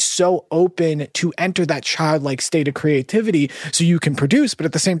is to be so open to enter that childlike state of creativity so you can produce. But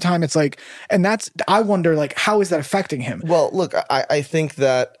at the same time, it's like, and I wonder, like, how is that affecting him? Well, look, I think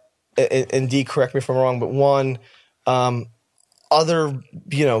that, and D, correct me if I'm wrong, but one, other,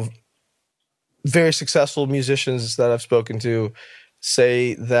 very successful musicians that I've spoken to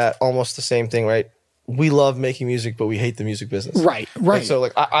say that almost the same thing, right? We love making music, but we hate the music business. Right. And so,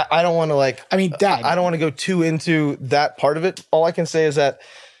 like, I don't want to, Dad, I don't want to go too into that part of it. All I can say is that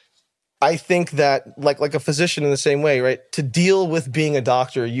I think that, like a physician in the same way, right? To deal with being a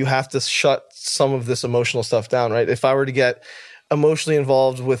doctor, you have to shut some of this emotional stuff down, right? If I were to get emotionally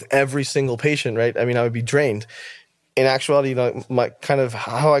involved with every single patient, right? I mean, I would be drained. In actuality, my kind of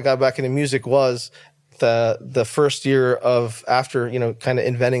how I got back into music was the first year of after, kind of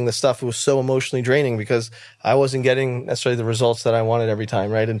inventing the stuff, it was so emotionally draining because I wasn't getting necessarily the results that I wanted every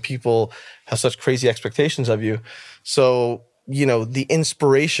time, right? And people have such crazy expectations of you. So, the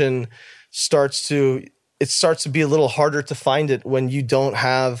inspiration starts to be a little harder to find it when you don't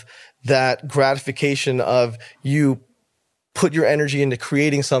have that gratification of you put your energy into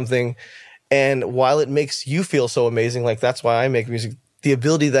creating something. And while it makes you feel so amazing, like that's why I make music, the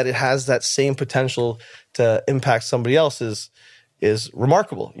ability that it has that same potential to impact somebody else is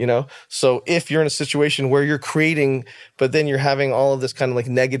remarkable, So if you're in a situation where you're creating, but then you're having all of this kind of like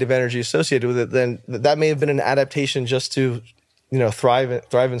negative energy associated with it, then that may have been an adaptation just to, thrive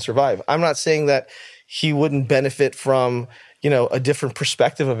and survive. I'm not saying that he wouldn't benefit from, a different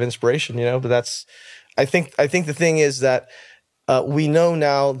perspective of inspiration, but I think the thing is that we know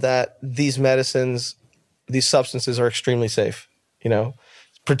now that these medicines, these substances are extremely safe.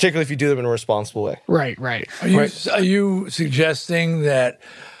 Particularly if you do them in a responsible way. Right. Are you suggesting that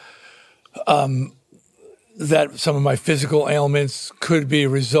that some of my physical ailments could be a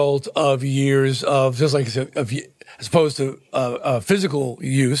result of years of, just like as opposed to physical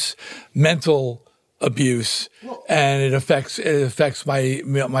use, mental abuse, and it affects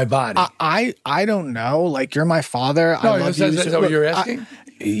my body? I don't know. Like, you're my father. No, I love you. Is that what you're asking?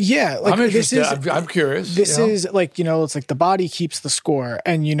 Yeah, like I'm interested. I'm curious. This is like, it's like the body keeps the score.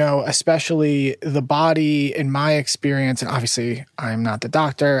 And, especially the body, in my experience, and obviously I'm not the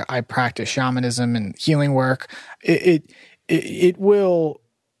doctor, I practice shamanism and healing work. It will,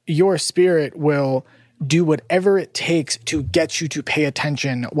 your spirit will do whatever it takes to get you to pay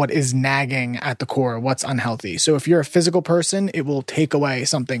attention what is nagging at the core, what's unhealthy. So if you're a physical person, it will take away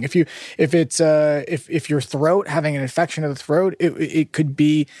something. If your throat, having an infection of the throat,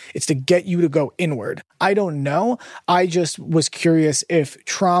 it's to get you to go inward. I don't know. I just was curious if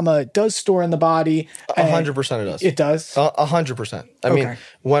trauma does store in the body. 100% it does. It does? 100%. I mean,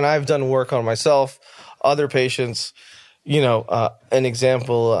 when I've done work on myself, other patients, an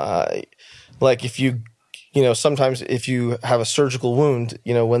example, like if sometimes if you have a surgical wound,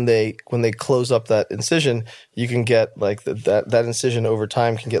 when they close up that incision, you can get like that incision over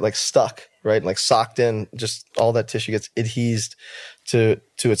time can get like stuck, right? Like socked in, just all that tissue gets adhesed to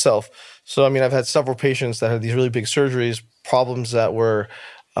itself. So, I mean, I've had several patients that had these really big surgeries, problems that were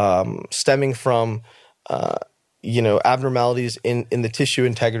stemming from, abnormalities in the tissue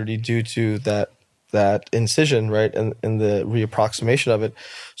integrity due to that incision, right, and the reapproximation of it.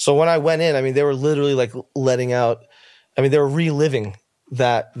 So when I went in, I mean, they were literally like letting out. I mean, they were reliving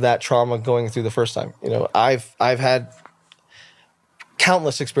that trauma going through the first time. I've had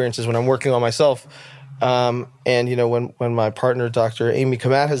countless experiences when I'm working on myself, and when my partner, Dr. Amy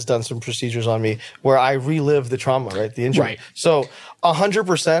Kamat, has done some procedures on me where I relive the trauma, right, the injury. Right. So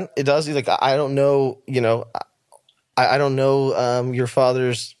 100% it does. Like I don't know, I don't know your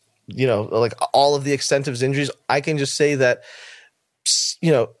father's. Like all of the extent of his injuries. I can just say that,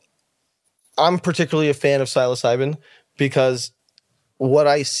 I'm particularly a fan of psilocybin because what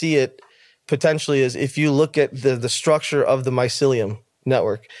I see it potentially is if you look at the structure of the mycelium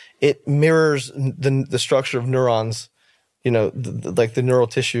network, it mirrors the structure of neurons, like the neural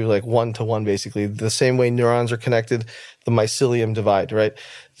tissue, like 1-to-1, basically. The same way neurons are connected, the mycelium divide, right?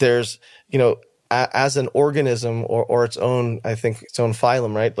 There's, as an organism or its own, I think its own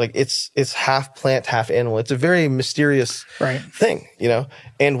phylum, right? Like it's half plant, half animal. It's a very mysterious thing,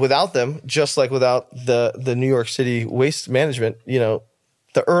 and without them, just like without the New York City waste management, the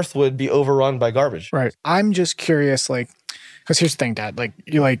earth would be overrun by garbage. Right. I'm just curious, because here's the thing, Dad,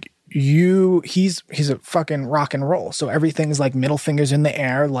 he's a fucking rock and roll. So everything's like middle fingers in the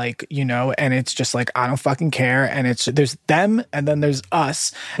air, and it's just like, I don't fucking care. And there's them and then there's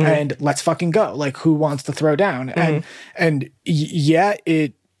us and let's fucking go. Like who wants to throw down? And yeah,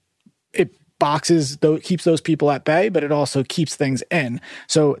 it boxes, keeps those people at bay, but it also keeps things in.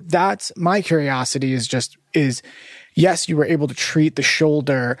 So that's my curiosity is yes, you were able to treat the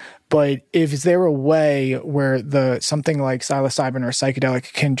shoulder, but is there a way where something like psilocybin or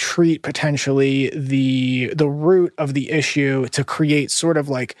psychedelic can treat potentially the root of the issue to create sort of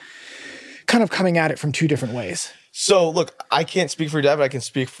like kind of coming at it from two different ways? So look, I can't speak for your dad, but I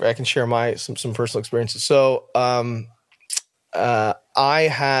can share some personal experiences. So I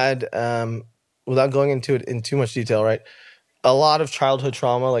had, without going into it in too much detail, right, a lot of childhood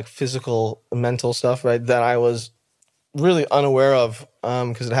trauma, like physical, mental stuff, right, that I was really unaware of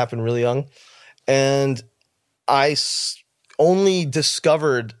because it happened really young. And I only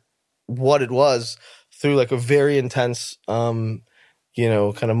discovered what it was through like a very intense, kind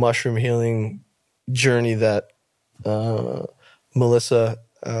of mushroom healing journey that Melissa,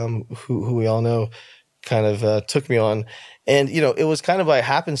 who we all know, kind of took me on. And, it was kind of by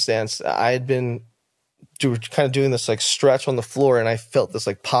happenstance. I had been kind of doing this like stretch on the floor and I felt this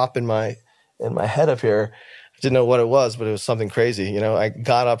like pop in my head up here. Didn't know what it was, but it was something crazy. I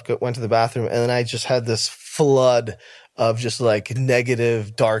got up, went to the bathroom, and then I just had this flood of just like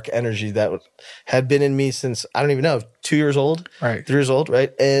negative, dark energy that had been in me since, I don't even know, 2 years old, right? 3 years old,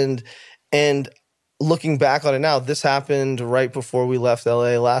 right? And looking back on it now, this happened right before we left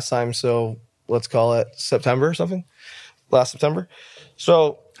LA last time. So let's call it September or something, last September.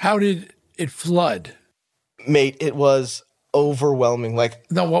 So how did it flood? Mate, it was overwhelming. Like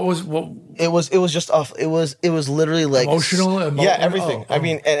no, what it was literally like emotional, yeah, everything. I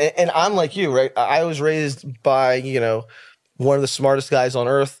mean, and I'm like you, right? I was raised by one of the smartest guys on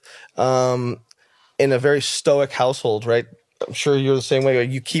earth, in a very stoic household, right? I'm sure you're the same way.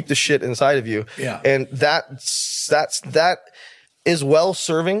 You keep the shit inside of you, yeah, and that is well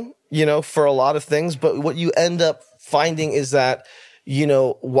serving, for a lot of things. But what you end up finding is that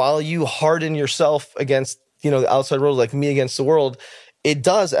while you harden yourself against the outside world, like me against the world, it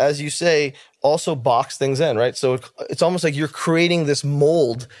does, as you say, also box things in, right? So it's almost like you're creating this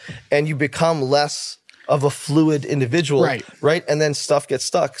mold and you become less of a fluid individual, right? And then stuff gets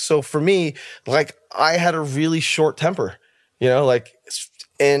stuck. So for me, like I had a really short temper, and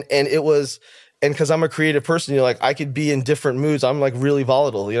it was, and because I'm a creative person, I could be in different moods. I'm like really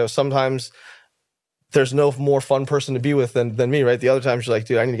volatile, sometimes there's no more fun person to be with than me, right? The other times you're like,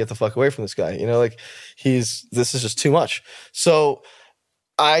 dude, I need to get the fuck away from this guy. This is just too much. So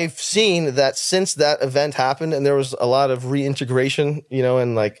I've seen that since that event happened, and there was a lot of reintegration,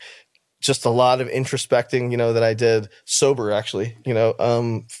 and like just a lot of introspecting, that I did sober actually,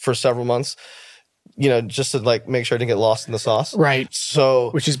 for several months, just to like make sure I didn't get lost in the sauce. Right. So,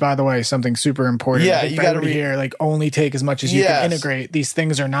 which is, by the way, something super important. Yeah, you got to hear, like, only take as much as you can integrate. These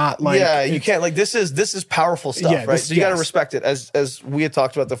things are not like, you can't, like, this is powerful stuff, right? So you got to respect it, as we had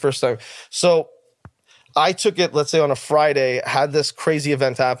talked about the first time. So I took it, let's say on a Friday, had this crazy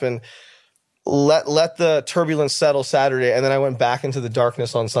event happen, let the turbulence settle Saturday, and then I went back into the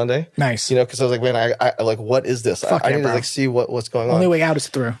darkness on Sunday. Nice. Because I was like, man, I like, what is this? I need to like see what's going on. Only way out is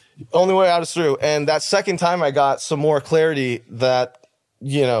through. Only way out is through. And that second time I got some more clarity that,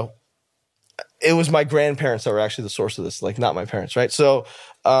 it was my grandparents that were actually the source of this, like not my parents, right? So,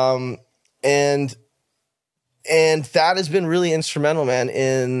 and that has been really instrumental, man,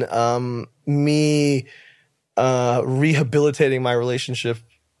 in me rehabilitating my relationship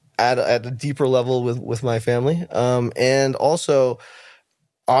at a deeper level with my family. And also,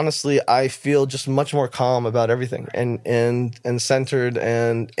 honestly, I feel just much more calm about everything and centered,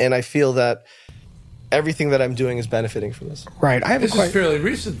 and I feel that everything that I'm doing is benefiting from this. Right. This is fairly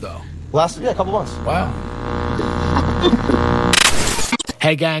recent, though. A couple months. Wow.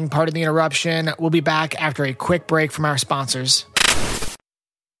 Hey, gang, pardon the interruption. We'll be back after a quick break from our sponsors.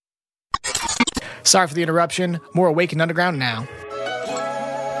 Sorry for the interruption. More Awakened Underground now.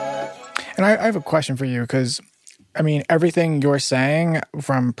 And I have a question for you, because, I mean, everything you're saying,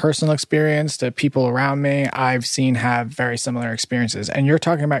 from personal experience to people around me, I've seen have very similar experiences. And you're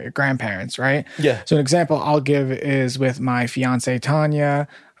talking about your grandparents, right? Yeah. So an example I'll give is with my fiance, Tanya,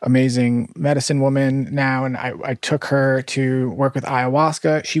 amazing medicine woman now. And I took her to work with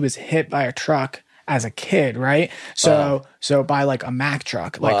ayahuasca. She was hit by a truck as a kid, right? So by like a Mack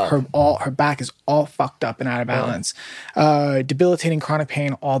truck, like her back is all fucked up and out of balance, debilitating chronic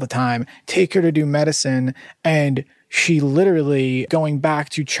pain all the time. Take her to do medicine, and she literally going back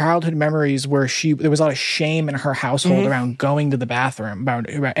to childhood memories where there was a lot of shame in her household around going to the bathroom,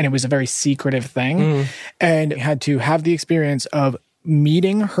 and it was a very secretive thing, and had to have the experience of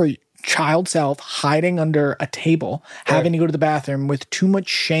meeting her child self hiding under a table, having to go to the bathroom with too much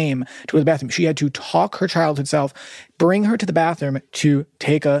shame to go to the bathroom. She had to talk her childhood self, bring her to the bathroom to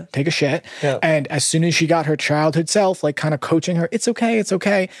take a shit. Yeah. And as soon as she got her childhood self, like kind of coaching her, it's okay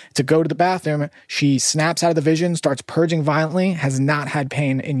to go to the bathroom, she snaps out of the vision, starts purging violently, has not had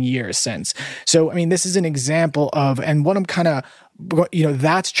pain in years since. So, I mean, this is an example of, and what I'm kind of,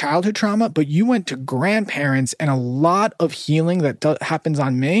 that's childhood trauma, but you went to grandparents, and a lot of healing that happens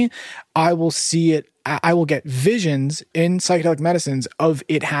on me, I will see it. I will get visions in psychedelic medicines of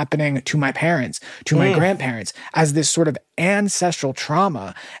it happening to my parents, to my grandparents, as this sort of ancestral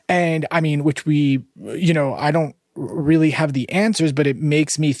trauma. And I mean, which I don't really have the answers, but it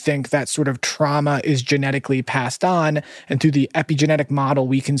makes me think that sort of trauma is genetically passed on. And through the epigenetic model,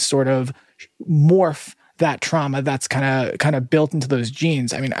 we can sort of morph that trauma that's kind of built into those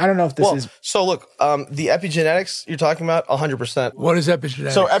genes. I mean, I don't know if this is... So look, the epigenetics you're talking about, 100%. What is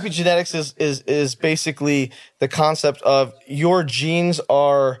epigenetics? So epigenetics is basically the concept of your genes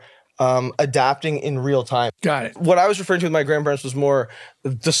are adapting in real time. Got it. What I was referring to with my grandparents was more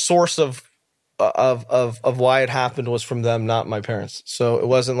the source of why it happened was from them, not my parents. So it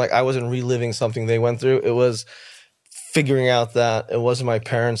wasn't like I wasn't reliving something they went through. It was figuring out that it wasn't my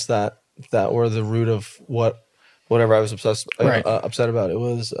parents that were the root of whatever I was upset about. It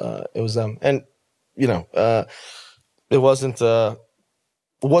was them, and it wasn't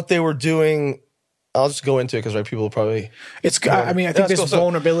what they were doing. I'll just go into it because people will probably. I mean, I think this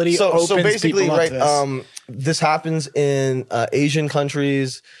vulnerability opens so basically, people up to this. This happens in Asian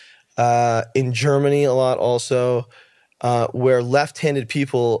countries, in Germany a lot also, where left-handed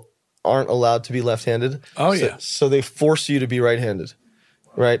people aren't allowed to be left-handed. Oh yeah. So they force you to be right-handed.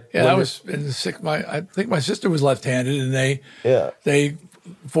 Right. Yeah, that was in the I think my sister was left-handed, and they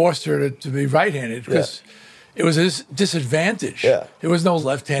forced her to be right-handed because it was a disadvantage. Yeah. There was no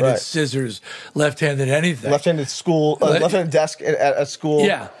left-handed scissors, left-handed anything. Left-handed school, left-handed desk at school.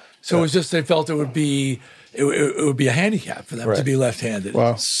 Yeah. So it was just they felt it would be a handicap for them to be left-handed.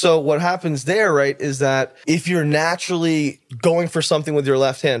 Wow. So what happens there, right, is that if you're naturally going for something with your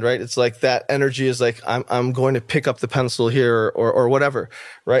left hand, right, it's like that energy is like, I'm going to pick up the pencil here or whatever,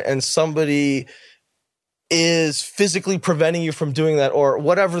 right? And somebody is physically preventing you from doing that or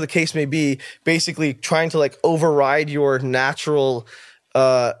whatever the case may be, basically trying to like override your natural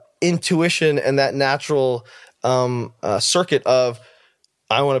intuition and that natural circuit of,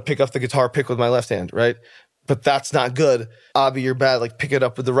 I want to pick up the guitar pick with my left hand, right? but that's not good. Abi, you're bad. Like, pick it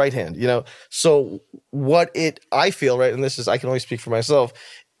up with the right hand, you know? So I feel, right, and I can only speak for myself,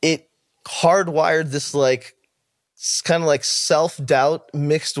 it hardwired this, like, kind of like self-doubt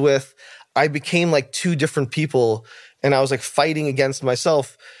mixed with, I became like two different people, and I was like fighting against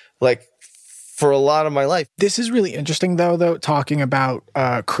myself, like, for a lot of my life. This is really interesting, though, talking about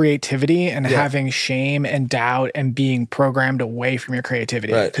creativity and having shame and doubt and being programmed away from your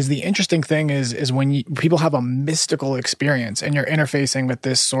creativity. Because the interesting thing is when people have a mystical experience and you're interfacing with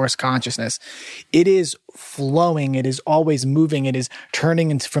this source consciousness, it is flowing, it is always moving, it is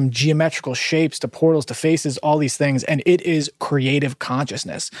turning from geometrical shapes to portals to faces, all these things, and it is creative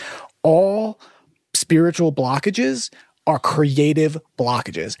consciousness. All spiritual blockages are creative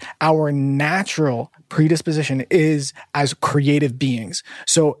blockages. Our natural predisposition is as creative beings.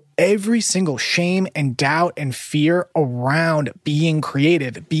 So every single shame and doubt and fear around being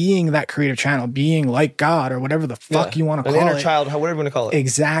creative, being that creative channel, being like God or whatever the fuck you want to call it. An inner child, whatever you want to call it.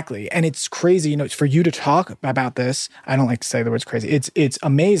 Exactly. And it's crazy, for you to talk about this. I don't like to say the words crazy. It's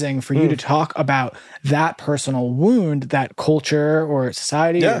amazing for you to talk about that personal wound that culture or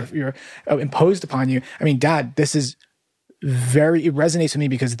society or imposed upon you. I mean, Dad, this is it resonates with me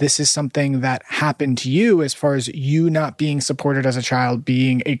because this is something that happened to you as far as you not being supported as a child,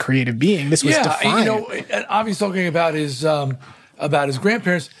 being a creative being. This was defiant. And Avi's talking about his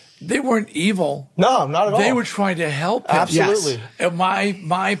grandparents. They weren't evil. No, not at all. They were trying to help him. Absolutely. Yes.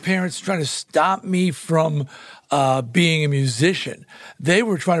 My parents trying to stop me from being a musician. They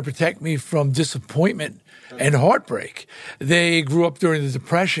were trying to protect me from disappointment and heartbreak. They grew up during the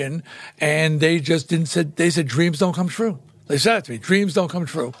Depression, and they said dreams don't come true. They said it to me, dreams don't come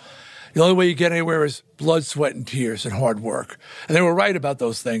true. The only way you get anywhere is blood, sweat, and tears and hard work. And they were right about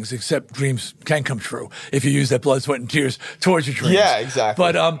those things, except dreams can come true if you use that blood, sweat, and tears towards your dreams. Yeah,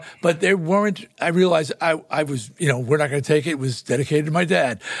 exactly. But they weren't, I realized I was, we're not going to take it. It was dedicated to my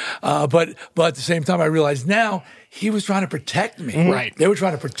dad. But at the same time, I realized now he was trying to protect me. Mm-hmm. Right. They were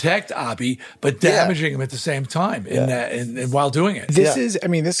trying to protect Abi, but damaging him at the same time and while doing it.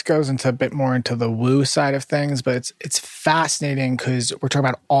 This goes into a bit more into the woo side of things, but it's fascinating because we're talking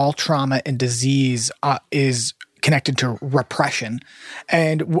about all trauma and disease is connected to repression.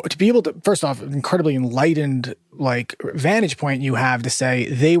 And to be able to, first off, an incredibly enlightened vantage point you have to say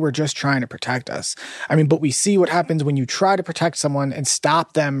they were just trying to protect us. I mean, but we see what happens when you try to protect someone and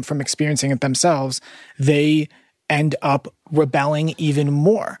stop them from experiencing it themselves. They end up rebelling even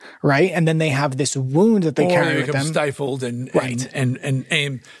more, right? And then they have this wound that they carry with them. Stifled and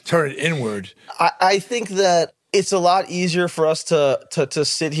turn it inward. I think that it's a lot easier for us to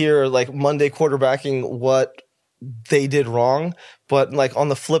sit here like Monday quarterbacking what they did wrong, but like on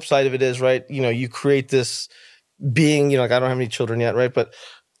the flip side of it is, right, you create this being, I don't have any children yet, right? But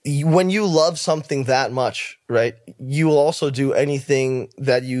when you love something that much, right, you will also do anything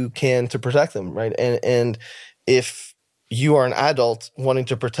that you can to protect them, right? And if you are an adult wanting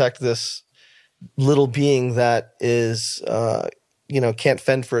to protect this little being that is, can't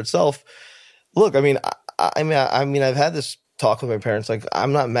fend for itself, look, I mean, I've had this talk with my parents. Like,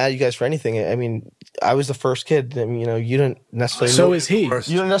 I'm not mad at you guys for anything. I mean, I was the first kid. I mean, you didn't necessarily know. So is he.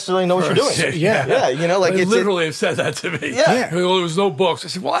 You don't necessarily know what you're doing. Yeah. They literally have said that to me. Yeah. Well, there was no books. I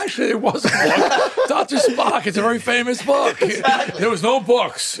said, well, actually, there was a book. Dr. Spock. It's a very famous book. Exactly. There was no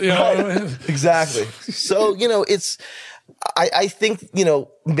books. Exactly. So, I think,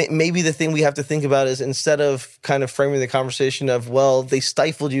 maybe the thing we have to think about is instead of kind of framing the conversation of, well, they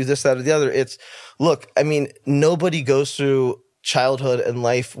stifled you, this, that, or the other, it's, look, I mean, nobody goes through childhood and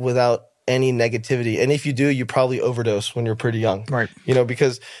life without any negativity. And if you do, you probably overdose when you're pretty young. Right.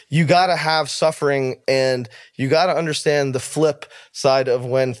 Because you got to have suffering and you got to understand the flip side of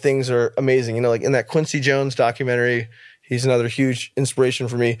when things are amazing. Like in that Quincy Jones documentary, he's another huge inspiration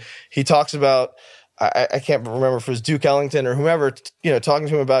for me. He talks about, I can't remember if it was Duke Ellington or whomever, talking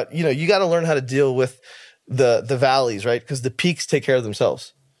to him about, you got to learn how to deal with the valleys, right? Because the peaks take care of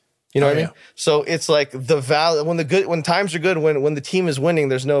themselves. You know what I mean? So it's like the valley, when times are good, when the team is winning,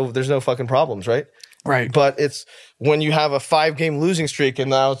 there's no fucking problems, right? Right. But it's when you have a 5-game losing streak and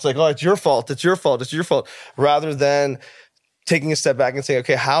now it's like, oh, it's your fault. Rather than taking a step back and saying,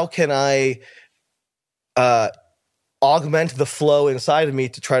 okay, how can I augment the flow inside of me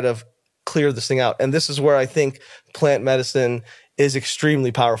to try to clear this thing out? And this is where I think plant medicine is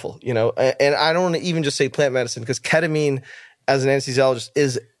extremely powerful, and I don't want to even just say plant medicine because ketamine as an anesthesiologist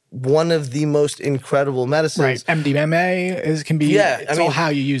is one of the most incredible medicines. Right. MDMA can be, all how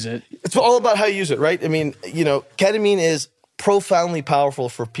you use it. It's all about how you use it, right? I mean, ketamine is profoundly powerful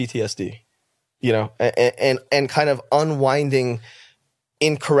for PTSD, and kind of unwinding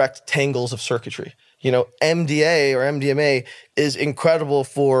incorrect tangles of circuitry. MDA or MDMA is incredible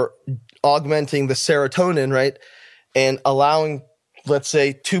for augmenting the serotonin, right? And allowing, let's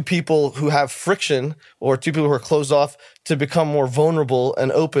say, two people who have friction or two people who are closed off to become more vulnerable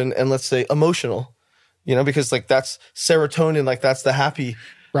and open and, let's say, emotional, because like that's serotonin, like that's the happy,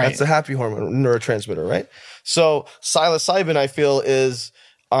 that's the happy hormone neurotransmitter, right? So psilocybin, I feel, is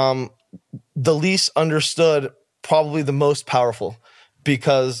the least understood, probably the most powerful,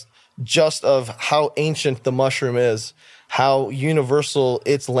 because just of how ancient the mushroom is, how universal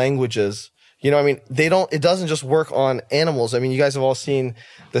its language is. It doesn't just work on animals. I mean, you guys have all seen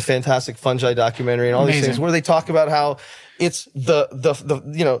the Fantastic Fungi documentary and all these things where they talk about how it's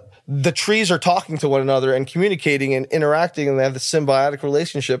the trees are talking to one another and communicating and interacting, and they have the symbiotic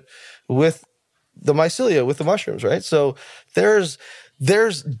relationship with the mycelia, with the mushrooms, right? So there's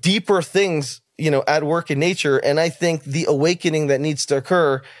deeper things, at work in nature. And I think the awakening that needs to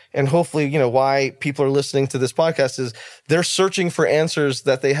occur, and hopefully, why people are listening to this podcast, is they're searching for answers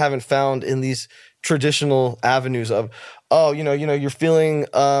that they haven't found in these traditional avenues of, you're feeling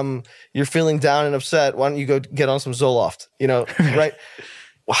down and upset. Why don't you go get on some Zoloft, right?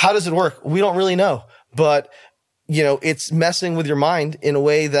 Well, how does it work? We don't really know, but it's messing with your mind in a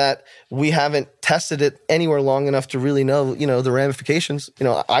way that we haven't tested it anywhere long enough to really know, the ramifications,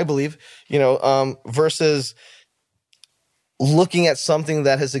 I believe, versus looking at something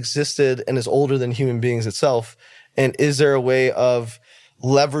that has existed and is older than human beings itself. And is there a way of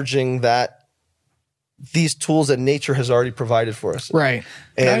leveraging these tools that nature has already provided for us? Right.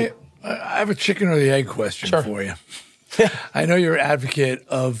 And I have a chicken or the egg question for you. I know you're an advocate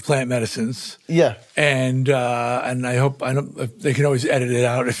of plant medicines. Yeah. And I hope they can always edit it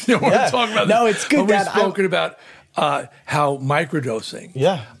out if they want to talk about No, it's good. We've spoken about how microdosing.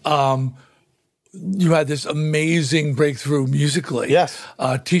 Yeah. You had this amazing breakthrough musically. Yes.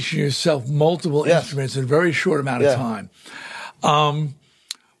 Teaching yourself multiple instruments in a very short amount of time.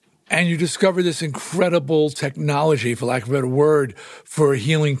 And you discovered this incredible technology, for lack of a better word, for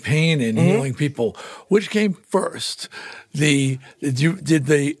healing pain and healing people. Which came first? Did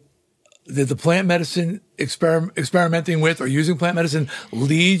the plant medicine experimenting with or using plant medicine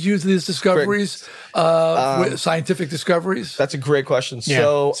lead you to these discoveries, scientific discoveries? That's a great question.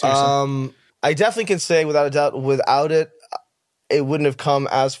 Yeah, so I definitely can say without a doubt, without it, it wouldn't have come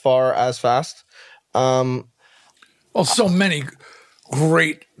as far as fast. So many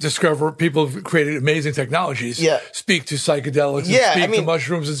great people have created amazing technologies. Speak to psychedelics, and speak to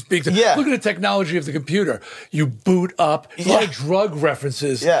mushrooms, and speak to look at the technology of the computer. You boot up a lot of drug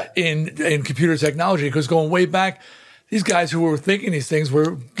references in computer technology, because going way back, these guys who were thinking these things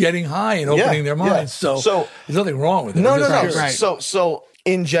were getting high and opening their minds. So there's nothing wrong with it. No. Right. So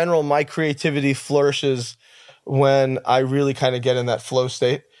in general, my creativity flourishes when I really kind of get in that flow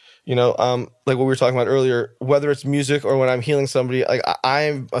state. Like what we were talking about earlier, whether it's music or when I'm healing somebody, like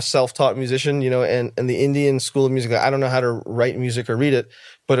I'm a self-taught musician, and the Indian school of music, I don't know how to write music or read it,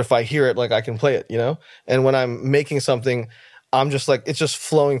 but if I hear it, like I can play it, and when I'm making something, I'm just like, it's just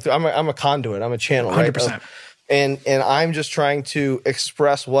flowing through. I'm a conduit. I'm a channel, 100%. Right? And I'm just trying to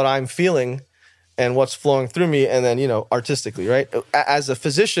express what I'm feeling and what's flowing through me. And then, artistically, right? As a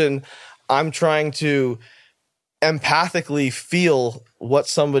physician, I'm trying to empathically feel what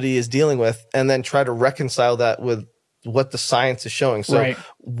somebody is dealing with and then try to reconcile that with what the science is showing. So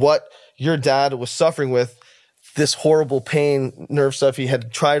what your dad was suffering with, this horrible pain, nerve stuff, he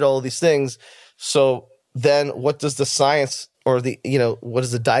had tried all these things. So then what does the science or what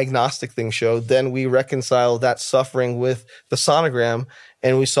does the diagnostic thing show? Then we reconcile that suffering with the sonogram,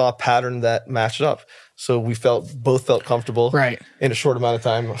 and we saw a pattern that matched up. So we both felt comfortable in a short amount of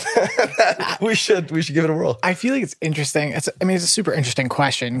time. we should give it a whirl. I feel like it's interesting. It's a super interesting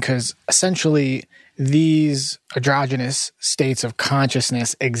question, because essentially these androgynous states of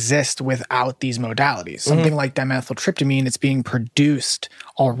consciousness exist without these modalities. Something like dimethyltryptamine, it's being produced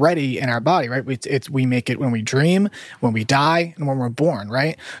already in our body, right? We make it when we dream, when we die, and when we're born,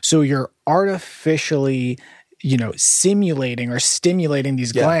 right? So you're artificially simulating or stimulating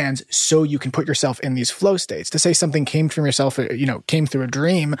these glands so you can put yourself in these flow states. To say something came from yourself, came through a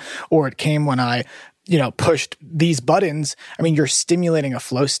dream, or it came when I, pushed these buttons. I mean, you're stimulating a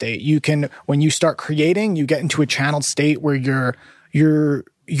flow state. You can, when you start creating, you get into a channeled state where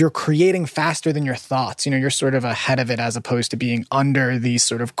you're creating faster than your thoughts. You're sort of ahead of it, as opposed to being under these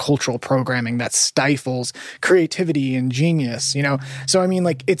sort of cultural programming that stifles creativity and genius, So, I mean,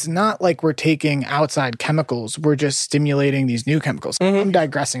 like, it's not like we're taking outside chemicals. We're just stimulating these new chemicals. I'm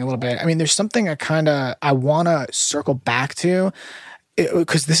digressing a little bit. I mean, there's something I want to circle back to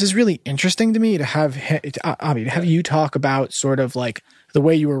because this is really interesting to me to have you talk about sort of like the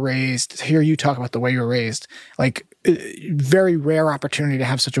way you were raised, to hear you talk about the way you were raised, like very rare opportunity to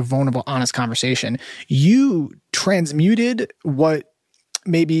have such a vulnerable, honest conversation. You transmuted what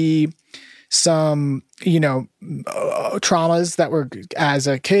maybe some, traumas that were as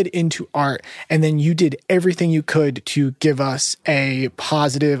a kid into art. And then you did everything you could to give us a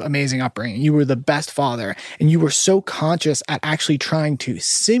positive, amazing upbringing. You were the best father, and you were so conscious at actually trying to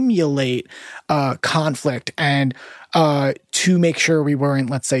simulate conflict and to make sure we weren't,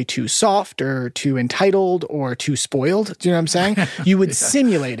 let's say, too soft or too entitled or too spoiled. Do you know what I'm saying? You would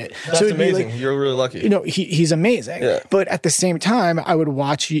simulate it. That's so amazing. Like, you're really lucky. He's amazing. Yeah. But at the same time, I would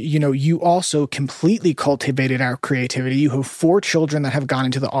watch, you also completely cultivated our creativity. You have 4 children that have gone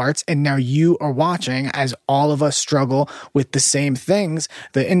into the arts, and now you are watching as all of us struggle with the same things,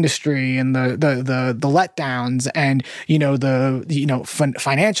 the industry and the letdowns and,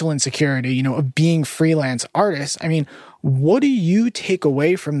 financial insecurity, of being freelance artists. I mean, what do you take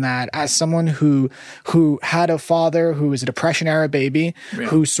away from that as someone who had a father who was a Depression era baby,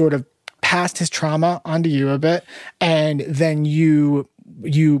 who sort of passed his trauma onto you a bit, and then you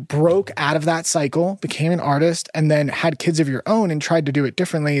broke out of that cycle, became an artist, and then had kids of your own and tried to do it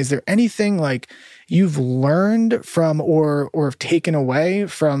differently? Is there anything like you've learned from or taken away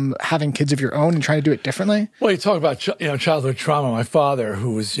from having kids of your own and trying to do it differently? Well, you talk about childhood trauma. My father,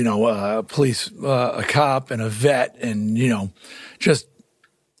 who was a police, a cop, and a vet, and just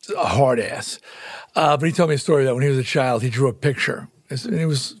a hard ass. But he told me a story that when he was a child, he drew a picture. And he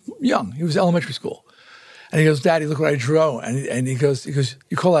was young. He was elementary school. And he goes, "Daddy, look what I drew." And he goes,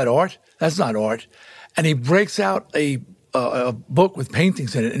 "You call that art? That's not art." And he breaks out a book with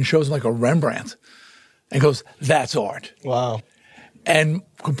paintings in it and shows him like a Rembrandt. And goes, "That's art." Wow. And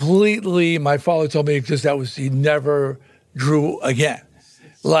completely, my father told me he never drew again.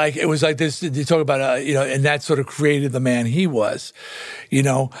 Like, it was like this, you talk about, and that sort of created the man he was.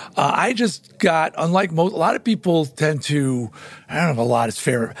 I just got, unlike a lot of people tend to, I don't know if a lot is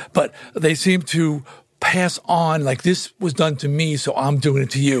fair, but they seem to pass on, like, this was done to me, so I'm doing it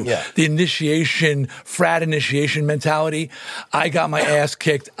to you. Yeah. The frat initiation mentality. I got my ass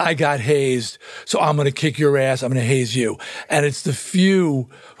kicked. I got hazed. So I'm going to kick your ass. I'm going to haze you. And it's the few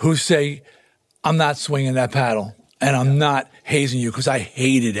who say, I'm not swinging that paddle and I'm not hazing you because I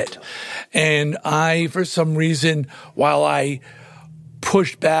hated it. And for some reason, while I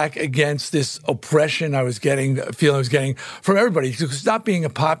pushed back against this oppression I was getting from everybody. Because not being a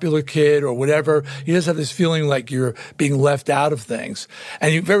popular kid or whatever, you just have this feeling like you're being left out of things.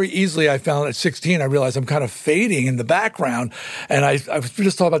 And very easily, I found at 16, I realized I'm kind of fading in the background. And I was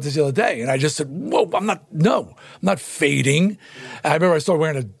just talking about this the other day, and I just said, whoa, I'm not fading. And I remember I started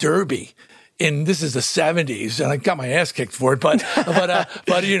wearing a derby. This is the 70s, and I got my ass kicked for it. But I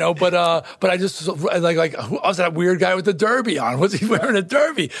just like I was that weird guy with the derby on. Was he wearing a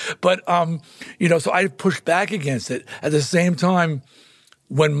derby? But so I pushed back against it. At the same time,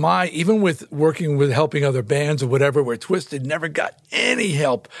 even with helping other bands or whatever, where Twisted never got any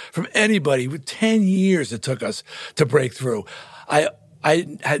help from anybody. With 10 years it took us to break through. I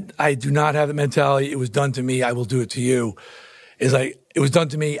do not have the mentality. It was done to me. I will do it to you. It's like, it was done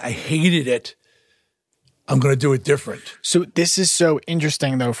to me. I hated it. I'm going to do it different. So this is so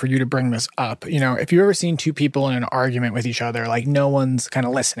interesting, though, for you to bring this up. If you've ever seen 2 people in an argument with each other, like no one's kind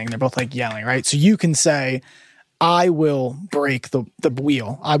of listening. They're both like yelling, right? So you can say, I will break the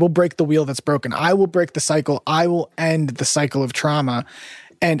wheel. I will break the wheel that's broken. I will break the cycle. I will end the cycle of trauma.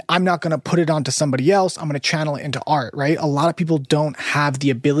 And I'm not going to put it onto somebody else. I'm going to channel it into art, right? A lot of people don't have the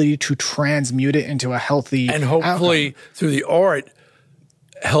ability to transmute it into a healthy and hopefully through the art,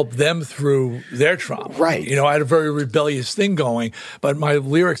 help them through their trauma. Right. I had a very rebellious thing going, but my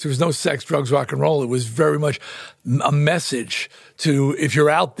lyrics, there was no sex, drugs, rock and roll. It was very much a message to, if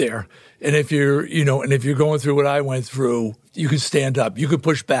you're out there and if you're going through what I went through, you can stand up, you can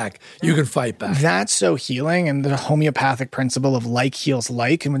push back, you can fight back. That's so healing, and the homeopathic principle of like heals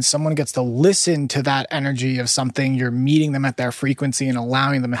like. And when someone gets to listen to that energy of something, you're meeting them at their frequency and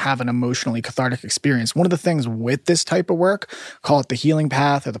allowing them to have an emotionally cathartic experience. One of the things with this type of work, call it the healing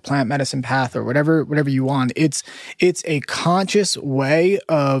path or the plant medicine path or whatever you want, it's a conscious way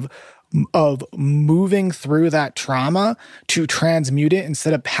of moving through that trauma to transmute it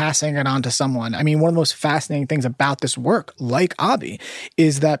instead of passing it on to someone. I mean, one of the most fascinating things about this work, like Avi,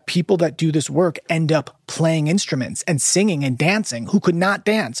 is that people that do this work end up playing instruments and singing and dancing, who could not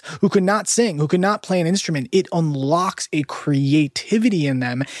dance, who could not sing, who could not play an instrument. It unlocks a creativity in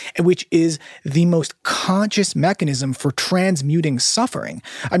them, which is the most conscious mechanism for transmuting suffering.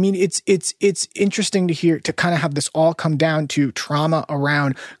 I mean, it's interesting to hear, to kind of have this all come down to trauma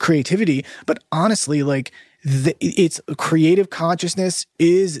around creativity. But honestly, like, it's creative consciousness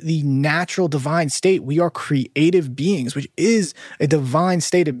is the natural divine state. We are creative beings, which is a divine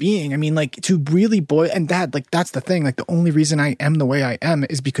state of being. I mean, like, to really boil, and that's the thing. Like, the only reason I am the way I am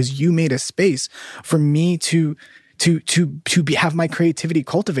is because you made a space for me to have my creativity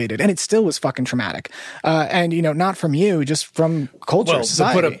cultivated, and it still was fucking traumatic. And not from you, just from culture,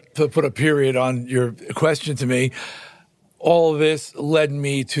 society. To put a period on your question to me, all of this led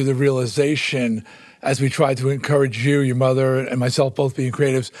me to the realization, as we tried to encourage you, your mother, and myself, both being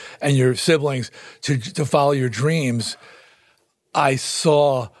creatives, and your siblings to follow your dreams. I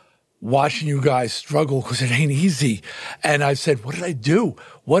saw watching you guys struggle, because it ain't easy. And I said, what did I do?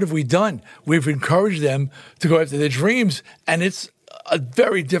 What have we done? We've encouraged them to go after their dreams, and it's a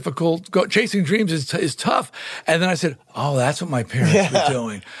very difficult, chasing dreams is tough. And then I said, oh, that's what my parents were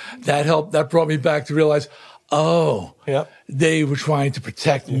doing. That helped. That brought me back to realize, oh, they were trying to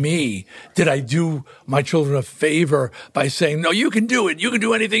protect me. Did I do my children a favor by saying, no, you can do it. You can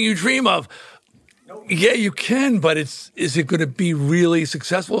do anything you dream of? Yeah, you can, but is it going to be really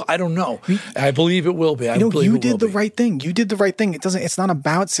successful? I don't know. I believe it will be. You did the right thing. You did the right thing. It's not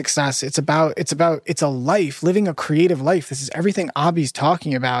about success. It's a life, living a creative life. This is everything Abi's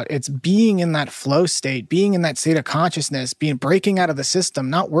talking about. It's being in that flow state, being in that state of consciousness, breaking out of the system,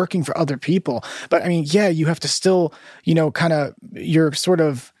 not working for other people. But I mean, yeah, you have to still, you're sort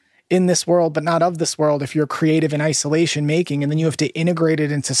of in this world, but not of this world, if you're creative in isolation making, and then you have to integrate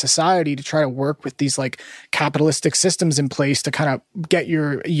it into society to try to work with these like capitalistic systems in place to kind of get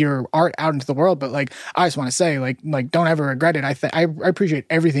your art out into the world. But like, I just want to say, like, don't ever regret it. I appreciate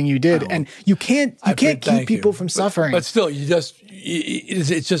everything you did, and you can't keep people from suffering. But still,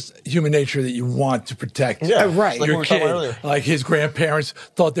 it's just human nature that you want to protect. Yeah, right. Like your kid, like his grandparents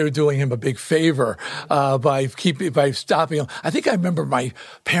thought they were doing him a big favor by stopping him. I think I remember my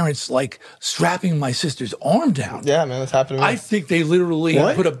parents like strapping my sister's arm down. Yeah, man, that's happened to me. I think they literally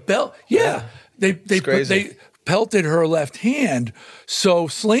put a belt. Yeah. They pelted her left hand, so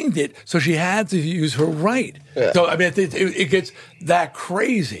slinged it, so she had to use her right. Yeah. So I mean, it gets that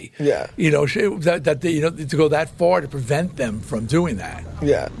crazy. Yeah, to go that far to prevent them from doing that.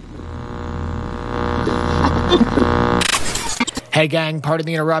 Yeah. Hey gang, pardon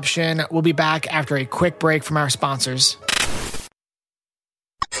the interruption. We'll be back after a quick break from our sponsors.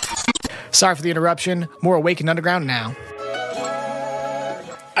 Sorry for the interruption. More Awakened Underground now.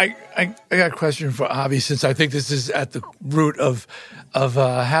 I got a question for Avi, since I think this is at the root of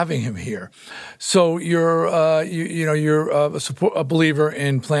having him here. So you're a believer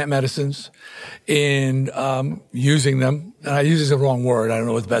in plant medicines, in using them. And I use the wrong word. I don't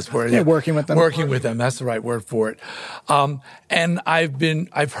know what the best word is. Yeah, working with them. Working with them. That's the right word for it. And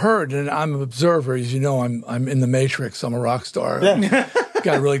I've heard, and I'm an observer. As you know, I'm in the Matrix. I'm a rock star. Yeah.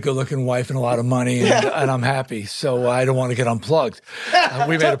 Got a really good-looking wife and a lot of money, and I'm happy. So I don't want to get unplugged.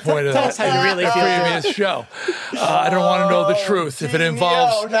 We made a point of that. Tell us how you really feel. Previous show. I don't want to know the truth if it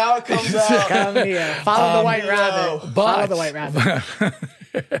involves. Now it comes out. Come here. Follow the white rabbit. Follow the white rabbit.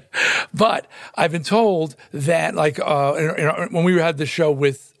 But I've been told that, like, when we had the show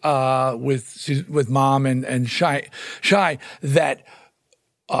with Mom and Shy, that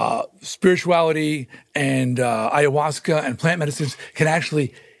spirituality and ayahuasca and plant medicines can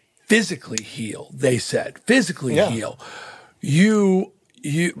actually physically heal. They said physically heal. You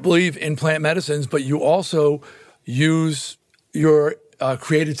believe in plant medicines, but you also use your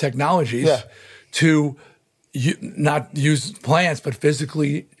creative technologies to not use plants, but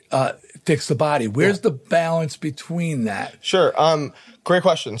physically fix the body. Where's the balance between that? Sure. Great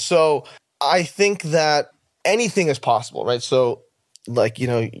question. So I think that anything is possible, right? So, like,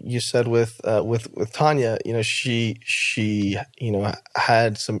 you said with Tanya, she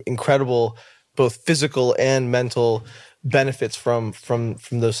had some incredible both physical and mental benefits from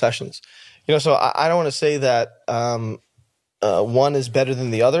those sessions. So I don't want to say that one is better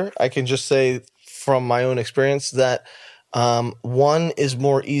than the other. I can just say from my own experience that one is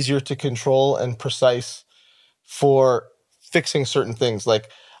more easier to control and precise for fixing certain things.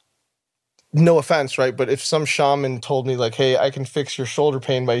 Like, no offense, right? But if some shaman told me, like, hey, I can fix your shoulder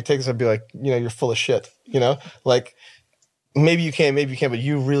pain by you take this, I'd be like, you're full of shit. Like, maybe you can, but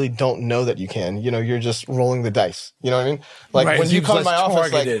you really don't know that you can. You know, you're just rolling the dice. You know what I mean? Like right, when you come to my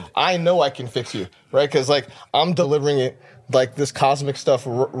office, targeted. like I know I can fix you, right? Because like I'm delivering it like this cosmic stuff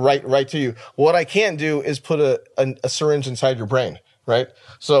right to you. What I can't do is put a syringe inside your brain, right?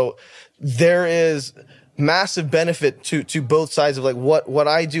 So there is massive benefit to both sides of like what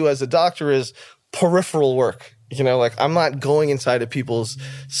I do as a doctor is peripheral work. You know, like I'm not going inside of people's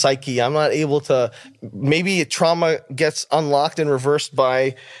psyche. I'm not able to, maybe trauma gets unlocked and reversed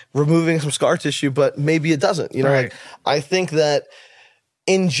by removing some scar tissue, but maybe it doesn't. You know, Right. like I think that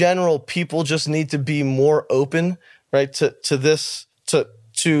in general, people just need to be more open, right, to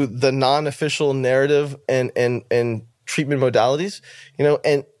the non-official narrative and treatment modalities, you know,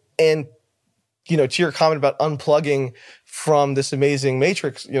 and you know, to your comment about unplugging from this amazing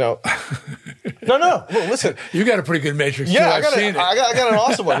matrix, you know. No. Well, listen. You got a pretty good matrix. Yeah, too. I've seen it. I got an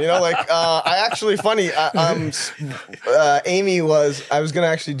awesome one. You know, like I actually funny. Amy I was gonna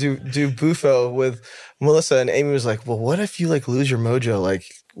actually do Bufo with Melissa, and Amy was like, "Well, what if you like lose your mojo?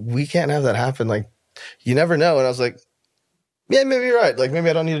 Like, we can't have that happen. Like, you never know." And I was like, yeah, maybe you're right. Like, maybe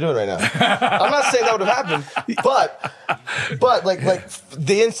I don't need to do it right now. I'm not saying that would have happened, but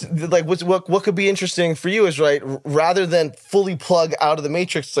what could be interesting for you is, right, rather than fully plug out of the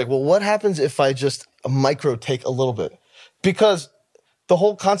matrix, it's like, well, what happens if I just micro take a little bit? Because the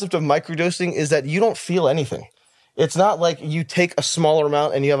whole concept of microdosing is that you don't feel anything. It's not like you take a smaller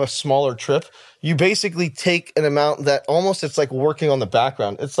amount and you have a smaller trip. You basically take an amount that almost it's like working on the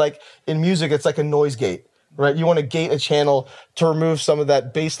background. It's like in music, it's like a noise gate. Right, you want to gate a channel to remove some of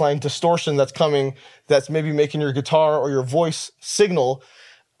that baseline distortion that's coming, that's maybe making your guitar or your voice signal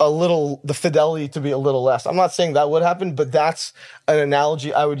the fidelity to be a little less. I'm not saying that would happen, but that's an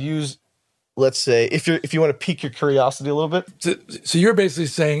analogy I would use. Let's say if you want to pique your curiosity a little bit. So you're basically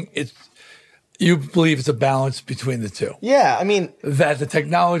saying you believe it's a balance between the two. Yeah, I mean that the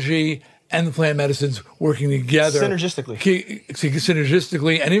technology and the plant medicines working together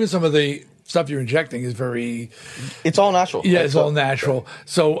synergistically, and even some of the stuff you're injecting is it's all natural. Yeah, it's all natural.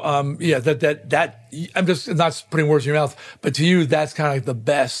 So, that I'm just not putting words in your mouth, but to you, that's kind of like the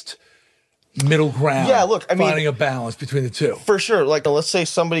best middle ground. Yeah, look, I mean, finding a balance between the two. For sure. Like, let's say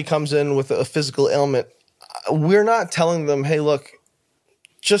somebody comes in with a physical ailment. We're not telling them, hey, look,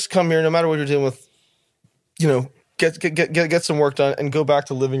 just come here, no matter what you're dealing with, you know, get some work done and go back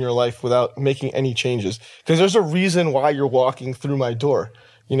to living your life without making any changes. Because there's a reason why you're walking through my door.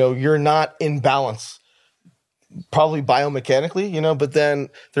 You know, you're not in balance, probably biomechanically, you know, but then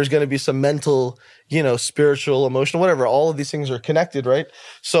there's going to be some mental, you know, spiritual, emotional, whatever. All of these things are connected, right?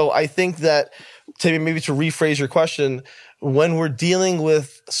 So I think that maybe to rephrase your question, when we're dealing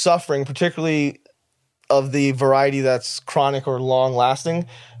with suffering, particularly of the variety that's chronic or long lasting,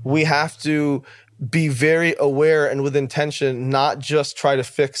 we have to be very aware and with intention, not just try to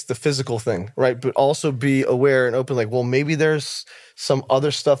fix the physical thing, right? But also be aware and open, like, well, maybe there's some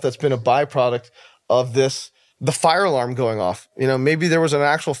other stuff that's been a byproduct of the fire alarm going off. You know, maybe there was an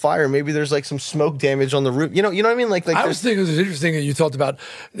actual fire. Maybe there's like some smoke damage on the roof. You know what I mean? Like I was thinking it was interesting that you talked about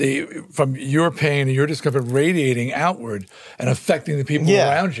from your pain and your discomfort radiating outward and affecting the people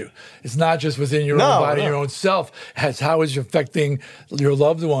around you. It's not just within your own body, your own self. It's how it's affecting your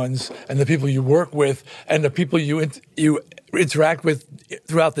loved ones and the people you work with and the people you interact with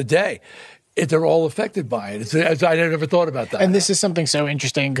throughout the day. They're all affected by it. I never thought about that. And this is something so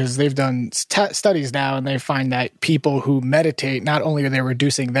interesting because they've done studies now and they find that people who meditate, not only are they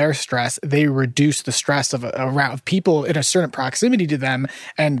reducing their stress, they reduce the stress of people in a certain proximity to them.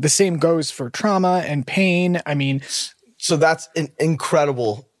 And the same goes for trauma and pain. I mean, so that's an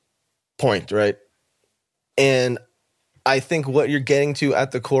incredible point, right? And I think what you're getting to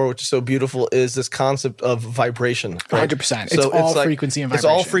at the core, which is so beautiful, is this concept of vibration. Right? 100%. It's all frequency and vibration.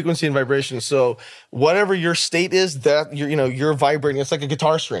 It's all frequency and vibration. So whatever your state is, that you're vibrating. It's like a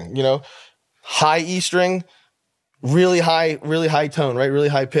guitar string. You know, high E string, really high tone, right? Really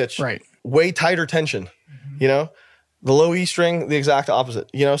high pitch, right? Way tighter tension. You know, the low E string, the exact opposite.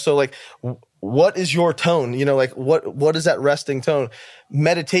 You know, so like, what is your tone? You know, like what is that resting tone?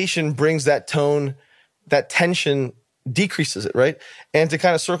 Meditation brings that tone, that tension, decreases it, right? And to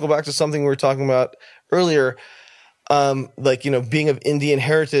kind of circle back to something we were talking about earlier, like, you know, being of Indian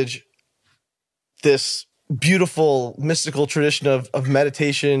heritage, this beautiful mystical tradition of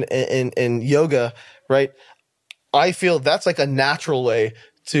meditation and yoga, right? I feel that's like a natural way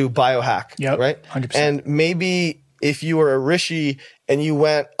to biohack, right? 100%. And maybe if you were a rishi and you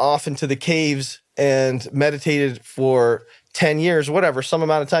went off into the caves and meditated for 10 years, whatever, some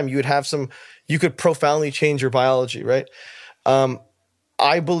amount of time, you could profoundly change your biology, right?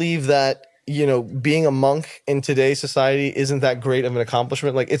 I believe that being a monk in today's society isn't that great of an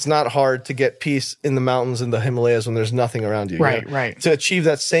accomplishment. Like, it's not hard to get peace in the mountains in the Himalayas when there's nothing around you. Right, right. To achieve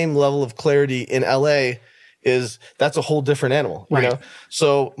that same level of clarity in LA that's a whole different animal, you know?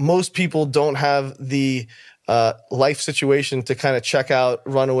 So most people don't have the life situation to kind of check out,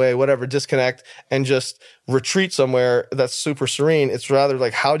 run away, whatever, disconnect, and just retreat somewhere that's super serene. It's rather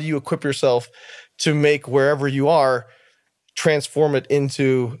like, how do you equip yourself to make wherever you are, transform it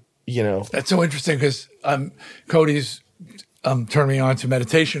into, That's so interesting because Cody's turning me on to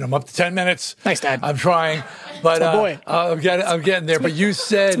meditation. I'm up to 10 minutes. Nice, Dad. I'm trying, but I'm getting there. But you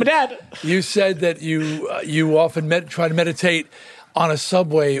said, it's my dad. You said that you often try to meditate on a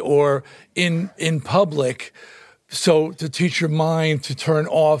subway or in public, so to teach your mind to turn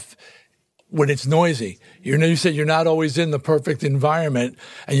off when it's noisy. You said you're not always in the perfect environment,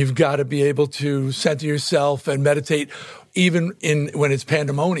 and you've got to be able to center yourself and meditate even when it's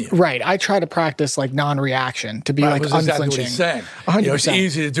pandemonium. Right. I try to practice like non-reaction, to be like unflinching. Exactly what he's saying. 100%. It's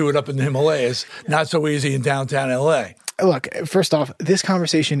easy to do it up in the Himalayas, not so easy in downtown LA. Look, first off, this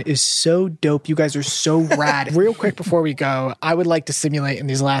conversation is so dope. You guys are so rad. Real quick before we go, I would like to simulate in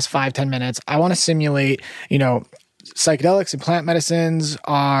these last 5-10 minutes. I want to simulate, psychedelics and plant medicines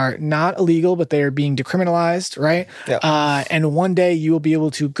are not illegal, but they are being decriminalized, right? Yeah. And one day you will be able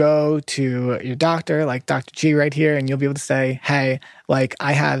to go to your doctor, like Dr. G right here, and you'll be able to say, hey, like,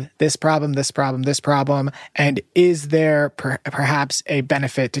 I have this problem, this problem, this problem. And is there perhaps a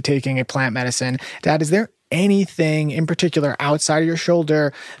benefit to taking a plant medicine? Dad, is there anything in particular outside of your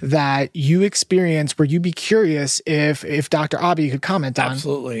shoulder that you experience where you'd be curious if Dr. Abi could comment on?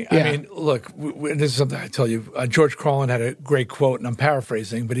 Absolutely. Yeah. I mean, look, this is something I tell you. George Carlin had a great quote, and I'm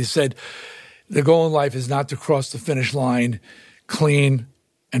paraphrasing, but he said, the goal in life is not to cross the finish line clean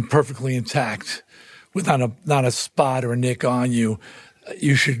and perfectly intact with not a spot or a nick on you.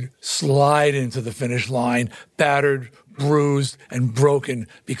 You should slide into the finish line battered, bruised, and broken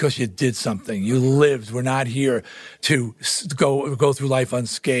because you did something. You lived. We're not here to go through life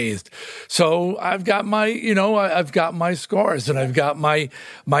unscathed. So I've got I've got my scars, and I've got my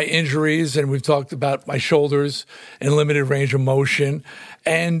injuries, and we've talked about my shoulders and limited range of motion.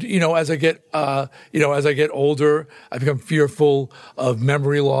 And as I get older, I become fearful of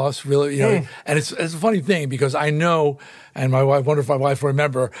memory loss. Really, and it's a funny thing because I know. And my wife, I wonder if my wife will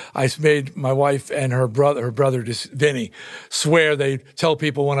remember, I made my wife and her brother, Vinny, swear they tell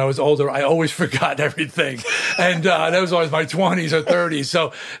people when I was older, I always forgot everything. And that was always my 20s or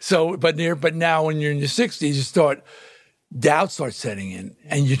 30s. But now when you're in your 60s, doubt starts setting in,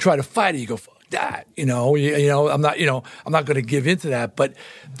 and you try to fight it. You go, fuck that, I'm not going to give into that. But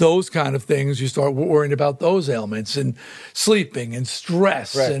those kind of things, you start worrying about those ailments and sleeping and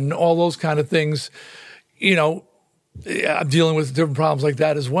stress and all those kind of things, I'm dealing with different problems like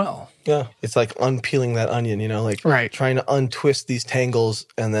that as well. Yeah. It's like unpeeling that onion, trying to untwist these tangles.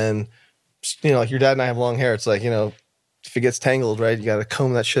 And then, like your dad and I have long hair. It's like, if it gets tangled, right, you got to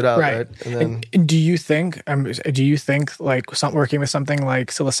comb that shit out, right? And then, and do you think like working with something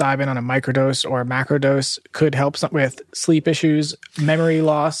like psilocybin on a microdose or a macrodose could help with sleep issues, memory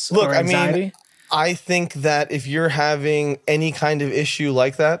loss, or anxiety? I think that if you're having any kind of issue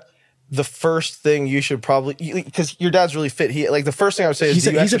like that, the first thing you should probably, because your dad's really fit. The first thing I would say is,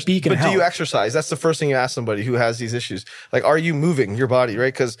 he's a beacon of health. Do you exercise? That's the first thing you ask somebody who has these issues. Like, are you moving your body,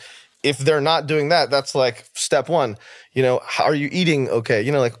 right? Because if they're not doing that, that's like step one. How are you eating? Okay.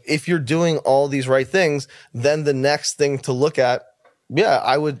 If you're doing all these right things, then the next thing to look at,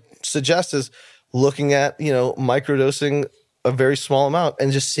 I would suggest is looking at, microdosing a very small amount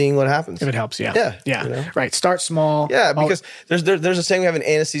and just seeing what happens. If it helps, Yeah. Right. Start small. Yeah, because there's a saying we have in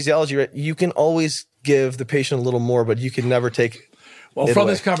anesthesiology, right? You can always give the patient a little more, but you can never take from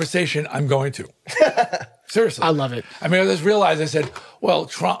this conversation, I'm going to. Seriously. I love it. I mean, I just realized, I said,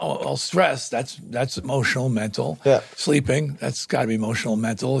 stress, that's emotional, mental. Yeah. Sleeping, that's got to be emotional,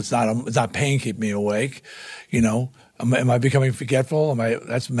 mental. It's not pain keeping me awake. Am I becoming forgetful?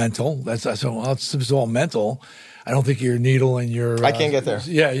 That's mental. It's all mental. I don't think your needle and your... I can't get there.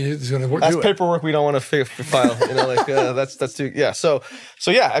 Yeah, it's going to work. That's paperwork we don't want to file. That's too... Yeah. So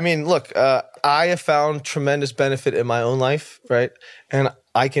yeah, I mean, look, I have found tremendous benefit in my own life, right? And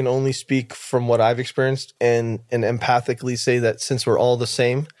I can only speak from what I've experienced and empathically say that since we're all the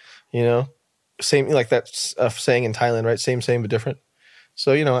same, same, like that saying in Thailand, right? Same, but different.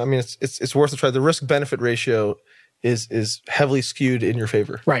 So, I mean, it's worth a try. The risk-benefit ratio is heavily skewed in your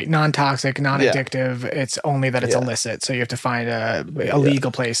favor. Right. Non-toxic, non-addictive. Yeah. It's only that it's illicit. So you have to find a legal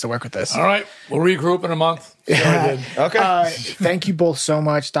place to work with this. All right. We'll regroup in a month. Okay. Thank you both so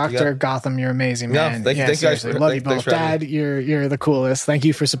much, Dr. Gotham. You're amazing, man. Thank you guys. Love you both. Dad, you're the coolest. Thank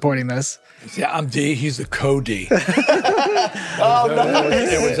you for supporting this. Yeah, I'm D. He's the co-D. Nice.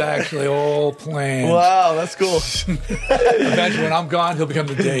 It was actually all planned. Wow, that's cool. Eventually, when I'm gone, he'll become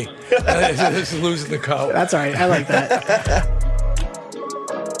the D. This is losing the co. That's all right. I like that.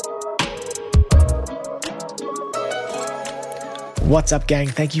 What's up, gang?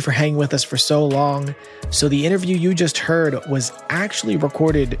 Thank you for hanging with us for so long. So the interview you just heard was actually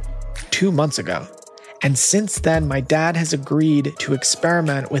recorded 2 months ago. And since then, my dad has agreed to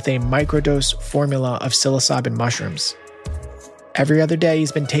experiment with a microdose formula of psilocybin mushrooms. Every other day,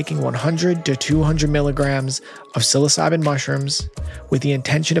 he's been taking 100 to 200 milligrams of psilocybin mushrooms with the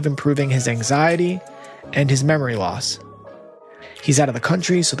intention of improving his anxiety and his memory loss. He's out of the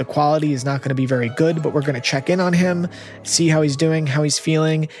country, so the quality is not going to be very good, but we're going to check in on him, see how he's doing, how he's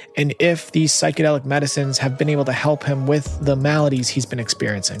feeling, and if these psychedelic medicines have been able to help him with the maladies he's been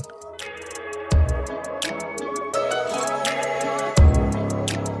experiencing.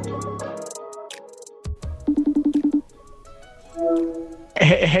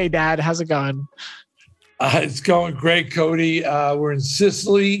 Hey, Dad, how's it going? It's going great, Cody. We're in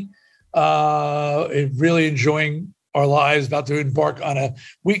Sicily, really enjoying our lives, about to embark on a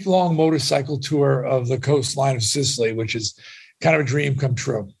week-long motorcycle tour of the coastline of Sicily, which is kind of a dream come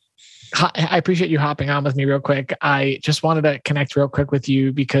true. I appreciate you hopping on with me real quick. I just wanted to connect real quick with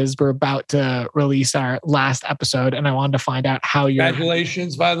you because we're about to release our last episode, and I wanted to find out how you're...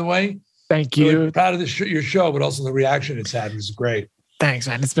 Congratulations, by the way. Thank you. Really proud of your show, but also the reaction it's had was great. Thanks,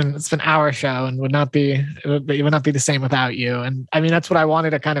 man. It's been our show, and it would not be the same without you. And I mean, that's what I wanted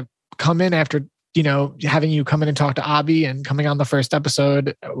to kind of come in after, having you come in and talk to Abby and coming on the first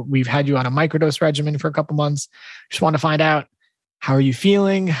episode. We've had you on a microdose regimen for a couple months. Just want to find out, how are you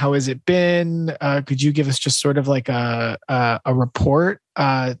feeling? How has it been? Could you give us just sort of like a report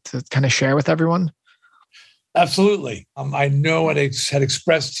to kind of share with everyone? Absolutely. I know I had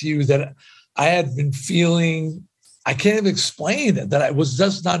expressed to you that I had been feeling, I can't even explain it, that I was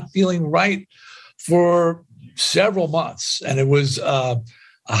just not feeling right for several months. And it was a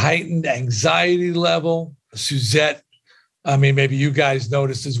heightened anxiety level. Suzette, I mean, maybe you guys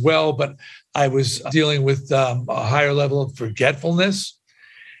noticed as well, but I was dealing with a higher level of forgetfulness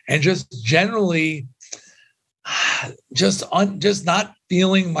and just generally just not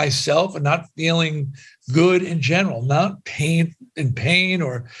feeling myself and not feeling good in general, not in pain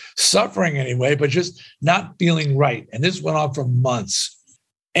or suffering anyway, but just not feeling right. And this went on for months.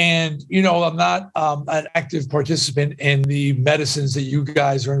 And, I'm not an active participant in the medicines that you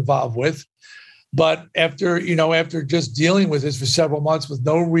guys are involved with. But after just dealing with this for several months with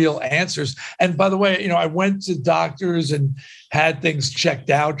no real answers. And by the way, I went to doctors and had things checked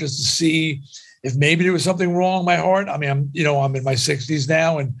out just to see if maybe there was something wrong with my heart. I mean, I'm in my 60s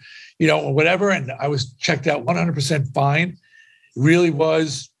now and, whatever. And I was checked out 100% fine. It really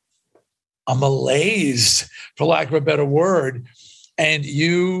was a malaise, for lack of a better word. And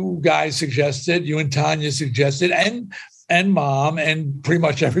you guys suggested, you and Tanya suggested, and Mom and pretty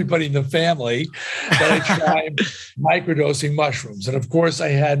much everybody in the family, that I try microdosing mushrooms. And of course, I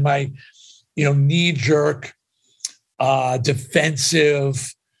had my, knee-jerk,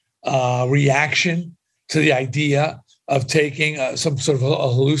 defensive reaction to the idea of taking some sort of a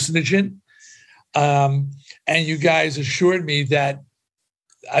hallucinogen. And you guys assured me that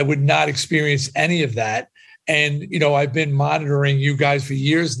I would not experience any of that. And, I've been monitoring you guys for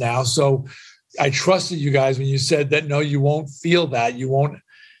years now. So I trusted you guys when you said that, no, you won't feel that. You won't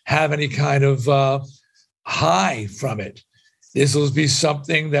have any kind of high from it. This will be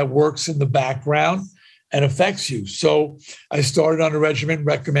something that works in the background and affects you. So I started on a regimen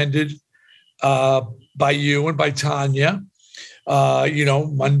recommended by you and by Tanya.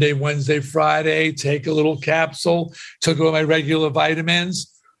 Monday, Wednesday, Friday, take a little capsule, took away my regular vitamins.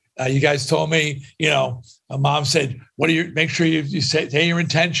 You guys told me, Mom said, make sure you say your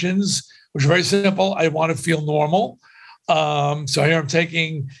intentions, which are very simple. I want to feel normal. So here I'm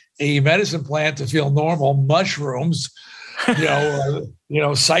taking a medicine plant to feel normal, mushrooms,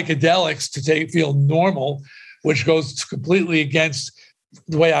 psychedelics to feel normal, which goes completely against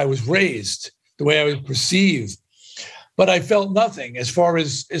the way I was raised, the way I was perceived. But I felt nothing as far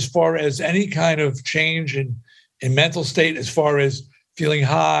as any kind of change in mental state, as far as feeling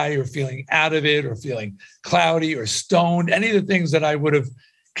high or feeling out of it or feeling cloudy or stoned, any of the things that I would have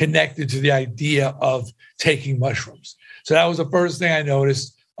connected to the idea of taking mushrooms. So that was the first thing I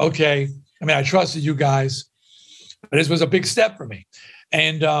noticed. Okay. I mean, I trusted you guys, but this was a big step for me.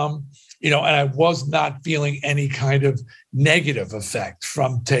 And, and I was not feeling any kind of negative effect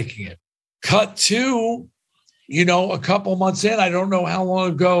from taking it. Cut to a couple months in, I don't know how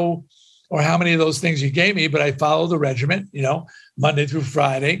long ago or how many of those things you gave me, but I follow the regimen, Monday through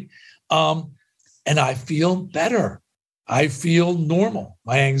Friday. And I feel better. I feel normal.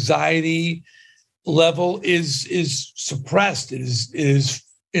 My anxiety level is suppressed. It is,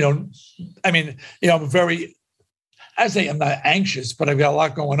 I'm very, I say I'm not anxious, but I've got a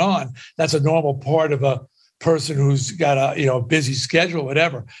lot going on. That's a normal part of a person who's got a busy schedule,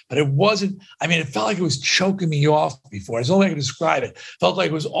 whatever. But it wasn't, it felt like it was choking me off before. There's no way I can describe it. Felt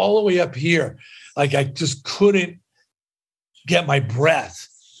like it was all the way up here. Like I just couldn't get my breath.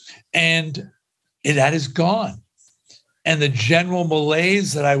 And that is gone. And the general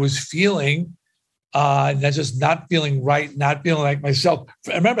malaise that I was feeling, that's just not feeling right, not feeling like myself.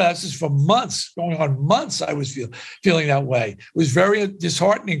 I remember that's just for months, going on months, I was feeling that way. It was very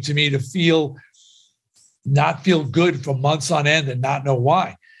disheartening to me to not feel good for months on end and not know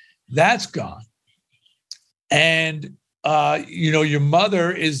why. That's gone. And, your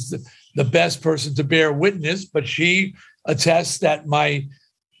mother is the best person to bear witness, but she attests that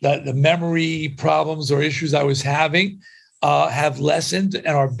the memory problems or issues I was having have lessened and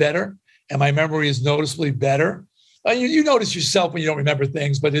are better. And my memory is noticeably better. You notice yourself when you don't remember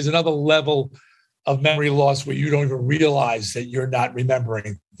things, but there's another level of memory loss where you don't even realize that you're not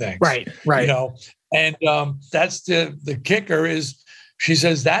remembering things. Right. And that's the kicker is she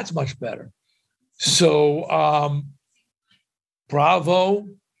says that's much better. So bravo,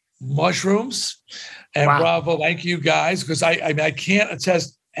 mushrooms, and bravo, thank you guys, because I can't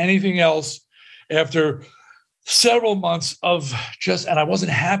attest anything else after several months of and I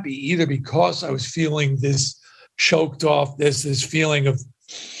wasn't happy either because I was feeling this choked off, this feeling of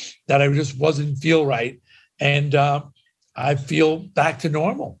that I just wasn't feel right. And I feel back to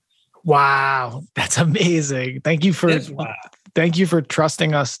normal. Wow. That's amazing. Thank you for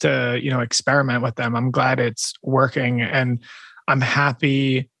trusting us to, experiment with them. I'm glad it's working, and I'm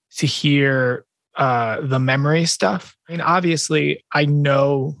happy to hear the memory stuff. Obviously, I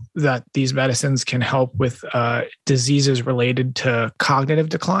know that these medicines can help with diseases related to cognitive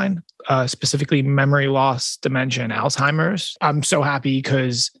decline, specifically memory loss, dementia, and Alzheimer's. I'm so happy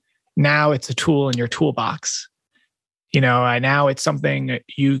because now it's a tool in your toolbox. Now it's something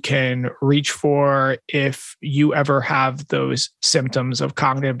you can reach for if you ever have those symptoms of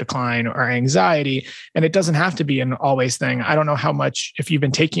cognitive decline or anxiety. And it doesn't have to be an always thing. I don't know how much, if you've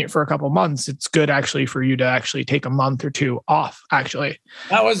been taking it for a couple of months, it's good actually for you to actually take a month or two off, actually.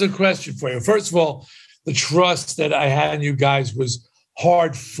 That was a question for you. First of all, the trust that I had in you guys was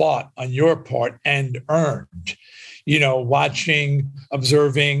hard fought on your part and earned. Watching,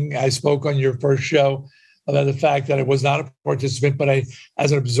 observing, I spoke on your first show about the fact that I was not a participant, but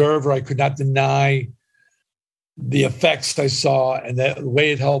as an observer, I could not deny the effects I saw and the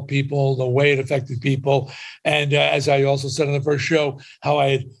way it helped people, the way it affected people. And as I also said on the first show, how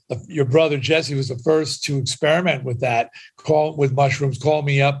your brother Jesse was the first to experiment with that, with mushrooms, called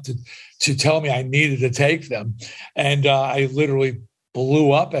me up to tell me I needed to take them. And I literally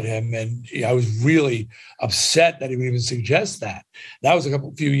blew up at him, and I was really upset that he would even suggest that. That was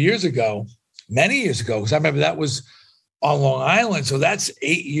few years ago. Many years ago, because I remember that was on Long Island. So that's 7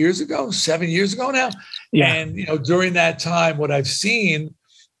 years ago now. Yeah. And, during that time, what I've seen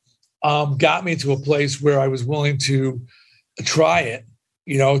got me to a place where I was willing to try it,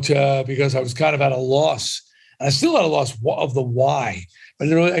 because I was kind of at a loss. And I still at a loss of the why. But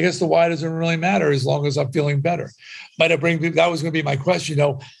I guess the why doesn't really matter as long as I'm feeling better. But that was going to be my question,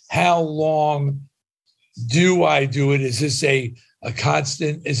 how long do I do it? Is this a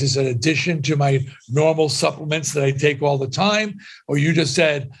constant? Is this an addition to my normal supplements that I take all the time? Or you just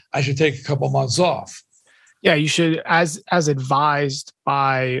said I should take a couple months off? Yeah, you should, as advised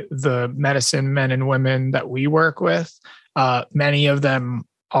by the medicine men and women that we work with. Many of them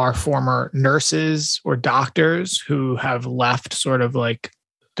are former nurses or doctors who have left sort of like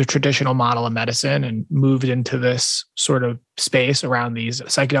the traditional model of medicine and moved into this sort of space around these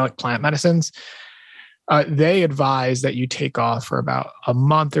psychedelic plant medicines. They advise that you take off for about a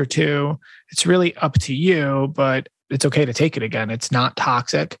month or two. It's really up to you, but it's okay to take it again. It's not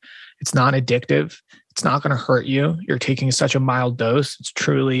toxic. It's not addictive. It's not going to hurt you. You're taking such a mild dose. It's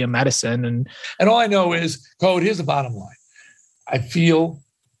truly a medicine. And all I know is, Code, here's the bottom line. I feel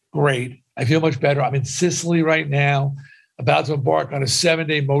great. I feel much better. I'm in Sicily right now, about to embark on a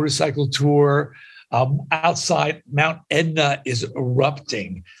 7-day motorcycle tour. Outside, Mount Etna is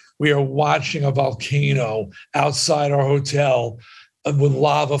erupting. We are watching a volcano outside our hotel with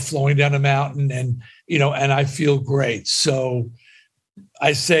lava flowing down a mountain, and I feel great. So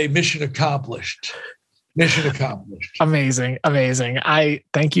I say mission accomplished. Mission accomplished. Amazing. I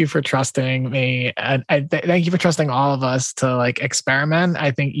thank you for trusting me, and thank you for trusting all of us to like experiment.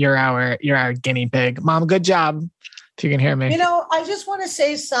 I think you're our guinea pig, Mom. Good job. If you can hear me. You know, I just want to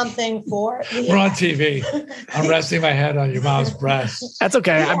say something for We're on TV. I'm resting my head on your mom's breast. That's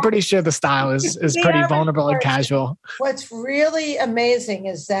okay. I'm pretty sure the style is pretty vulnerable and casual. What's really amazing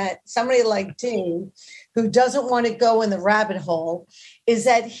is that somebody like D, who doesn't want to go in the rabbit hole, is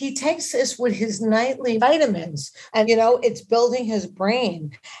that he takes this with his nightly vitamins, and, you know, it's building his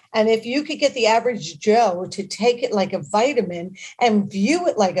brain. And if you could get the average Joe to take it like a vitamin and view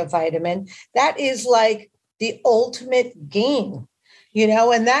it like a vitamin, that is like the ultimate gain, you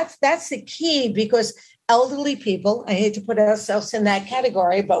know, and that's the key, because elderly people, I hate to put ourselves in that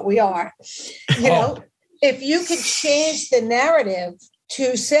category, but we are, you know, if you could change the narrative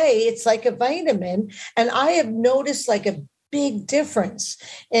to say it's like a vitamin, and I have noticed like a big difference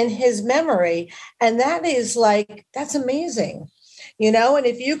in his memory, and that is like, that's amazing, you know, and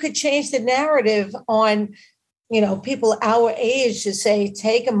if you could change the narrative on, you know, people our age to say,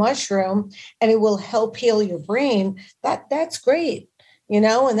 take a mushroom and it will help heal your brain. That's great, you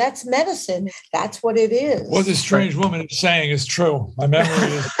know, and that's medicine. That's what it is. What the strange woman is saying is true. My memory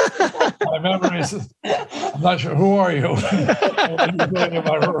is, I'm not sure. Who are you? What are you doing in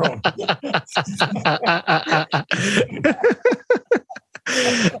my room?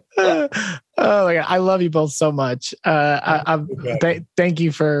 Oh my God, I love you both so much. Thank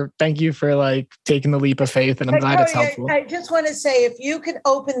you for like taking the leap of faith, and I'm glad it's helpful. I just want to say, if you could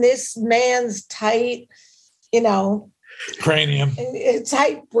open this man's tight, you know, cranium,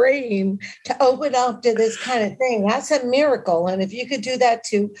 tight brain to open up to this kind of thing, that's a miracle. And if you could do that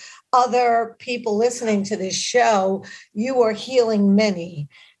to other people listening to this show, you are healing many.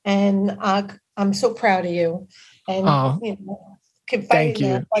 And I'm so proud of you. And you know, thank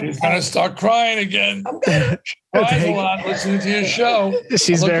you. She's going to start crying again. I'm going to cry a lot listening to your show.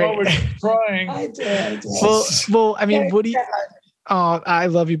 She's very crying. I do. Well, I mean, what do you? Oh, I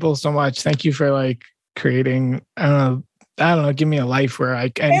love you both so much. Thank you for like creating. I don't know. Give me a life where I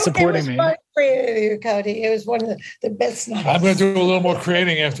can supporting me. It was fun creating you, Cody. It was one of the best nights. I'm going to do a little more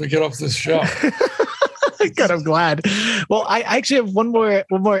creating after we get off this show. God, I'm glad. Well, I actually have one more.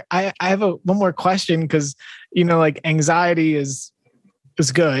 I have one more question, because, you know, like anxiety is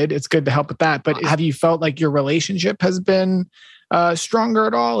good. It's good to help with that. But have you felt like your relationship has been stronger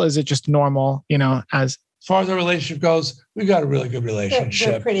at all? Is it just normal, you know, as far as the relationship goes? We've got a really good relationship.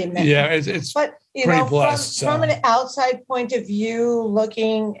 They're pretty amazing. Yeah, it's but, you pretty know, blessed. From an outside point of view,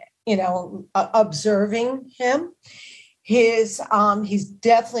 looking, you know, observing him, he's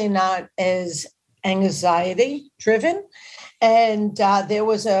definitely not as anxiety driven. And there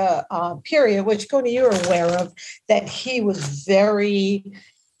was a period, which Cody, you're aware of, that he was very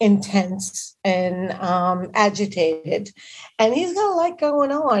intense and agitated. And he's got a lot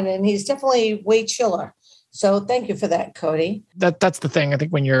going on, and he's definitely way chiller. So thank you for that, Cody. That's the thing. I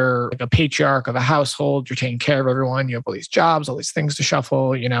think when you're like a patriarch of a household, you're taking care of everyone, you have all these jobs, all these things to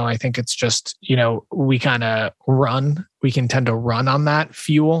shuffle. You know, I think it's just, you know, we can tend to run on that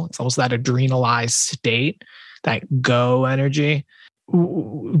fuel. It's almost that adrenalized state, that go energy.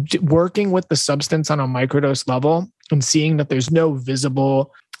 Working with the substance on a microdose level and seeing that there's no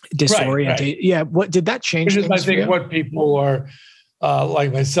visible disorientation. Right. Yeah. What did that change? Which is, I think, what people are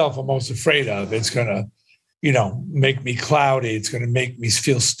like myself are most afraid of. It's going to, you know, make me cloudy. It's going to make me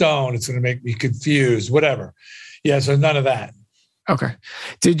feel stoned. It's going to make me confused, whatever. Yeah. So none of that. Okay.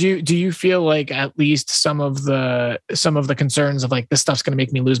 Do you feel like at least some of the concerns of like, this stuff's going to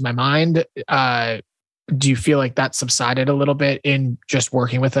make me lose my mind? Do you feel like that subsided a little bit in just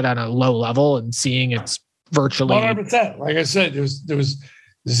working with it at a low level and seeing it's virtually 100%? Like I said, there was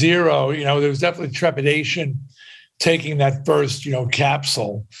zero, you know, there was definitely trepidation taking that first, you know,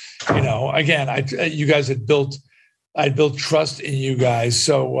 capsule. You know, again, you guys I'd built trust in you guys.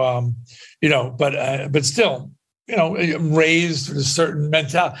 So, you know, but still, you know, raised with a certain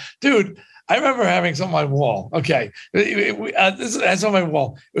mentality. Dude, I remember having something on my wall. Okay. That's on my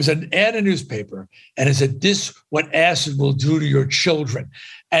wall. It was an ad in a newspaper, and it said, "This what acid will do to your children."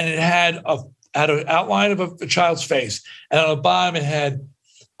 And it had an outline of a child's face. And on the bottom, it had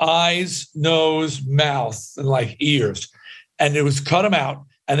eyes, nose, mouth, and like ears. And it was cut them out.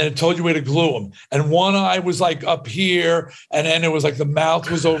 And then it told you where to glue them. And one eye was like up here. And then it was like the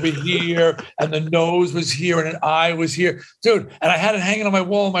mouth was over here. And the nose was here. And an eye was here. Dude, and I had it hanging on my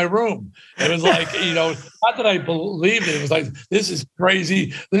wall in my room. It was like, you know, not that I believed it. It was like, this is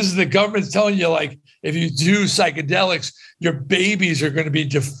crazy. This is the government's telling you, like, if you do psychedelics, your babies are going to be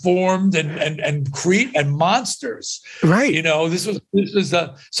deformed and monsters. Right. You know, this was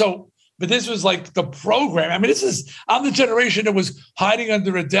so But this was like the program. I mean, I'm the generation that was hiding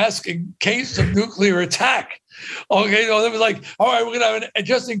under a desk in case of nuclear attack. Okay, so it was like, all right, we're going to have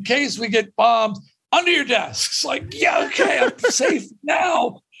just in case we get bombed, under your desks. Like, yeah, okay, I'm safe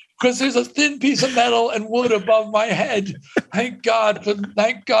now because there's a thin piece of metal and wood above my head. Thank God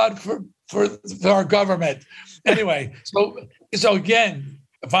for our government. Anyway, so again,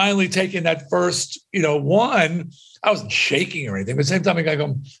 finally taking that first, one, I wasn't shaking or anything, but at the same time, I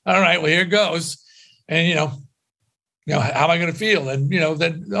go, all right, well, here it goes. And, how am I going to feel? And,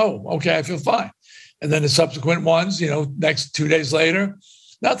 then, okay, I feel fine. And then the subsequent ones, next 2 days later,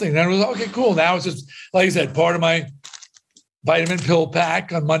 nothing. Then it was, okay, cool. Now it's just, like I said, part of my vitamin pill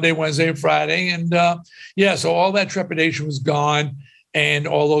pack on Monday, Wednesday, and Friday. And so all that trepidation was gone and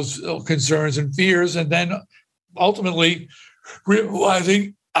all those concerns and fears. And then ultimately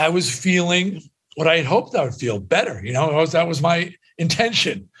realizing I was feeling what I had hoped I would feel better. That was my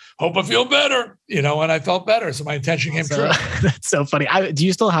intention. Hope I feel better, and I felt better. So my intention came true. That's so funny. Do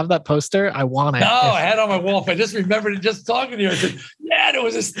you still have that poster? I want it. No, I had it on my wall. If I just remembered it just talking to you, I said, yeah, there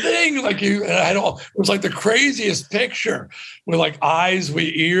was this thing like you, and it was like the craziest picture with like eyes where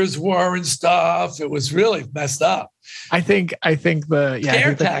ears were and stuff. It was really messed up. I think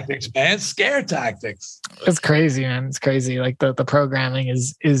scare tactics, man. Scare tactics. It's crazy, man. It's crazy. Like the programming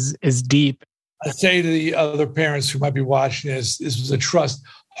is deep. I say to the other parents who might be watching this was a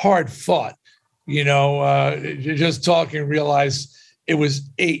hard fought, just talking and realize it was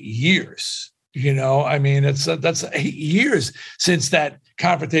 8 years, I mean, that's 8 years since that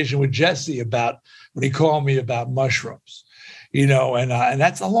confrontation with Jesse about when he called me about mushrooms, and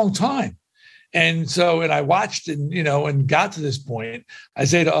that's a long time. And so, and I watched and got to this point. I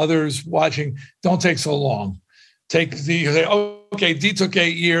say to others watching, don't take so long. Okay, D took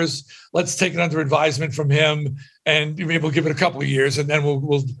 8 years. Let's take it under advisement from him, and maybe we'll give it a couple of years, and then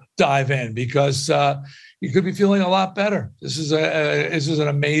we'll dive in because you could be feeling a lot better. This is an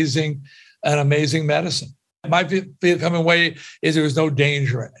amazing medicine. My coming way is there was no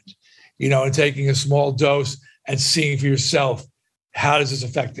danger in it, and taking a small dose and seeing for yourself how does this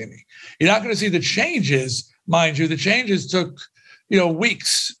affect me. You're not going to see the changes, mind you. The changes took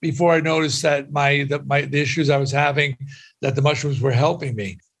weeks before I noticed that the issues I was having, that the mushrooms were helping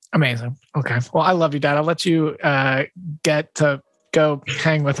me. Amazing. Okay. Well, I love you, Dad. I'll let you get to go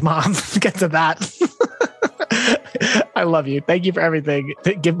hang with Mom. Get to that. I love you. Thank you for everything.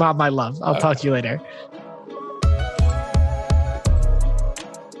 Give Mom my love. I'll talk to you later.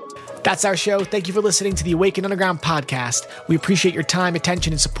 That's our show. Thank you for listening to the Awaken Underground podcast. We appreciate your time,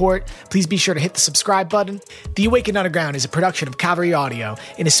 attention, and support. Please be sure to hit the subscribe button. The Awaken Underground is a production of Cavalry Audio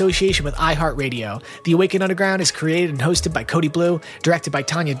in association with iHeartRadio. The Awaken Underground is created and hosted by Cody Blue, directed by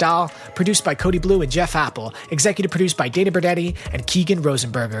Tanya Dahl, produced by Cody Blue and Jeff Apple, executive produced by Dana Berdetti and Keegan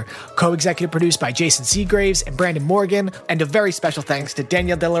Rosenberger, co-executive produced by Jason Seagraves and Brandon Morgan, and a very special thanks to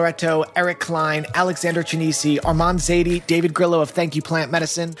Danielle Delaretto, Eric Klein, Alexander Chinisi, Armand Zaidi, David Grillo of Thank You Plant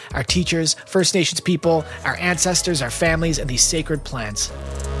Medicine, our teachers, First Nations people, our ancestors, our families, and these sacred plants.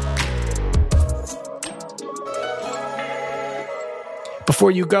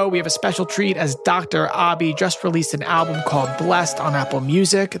 Before you go, we have a special treat as Dr. Abi just released an album called Blessed on Apple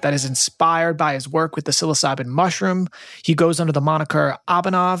Music that is inspired by his work with the psilocybin mushroom. He goes under the moniker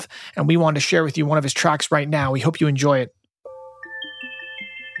Abanov, and we wanted to share with you one of his tracks right now. We hope you enjoy it.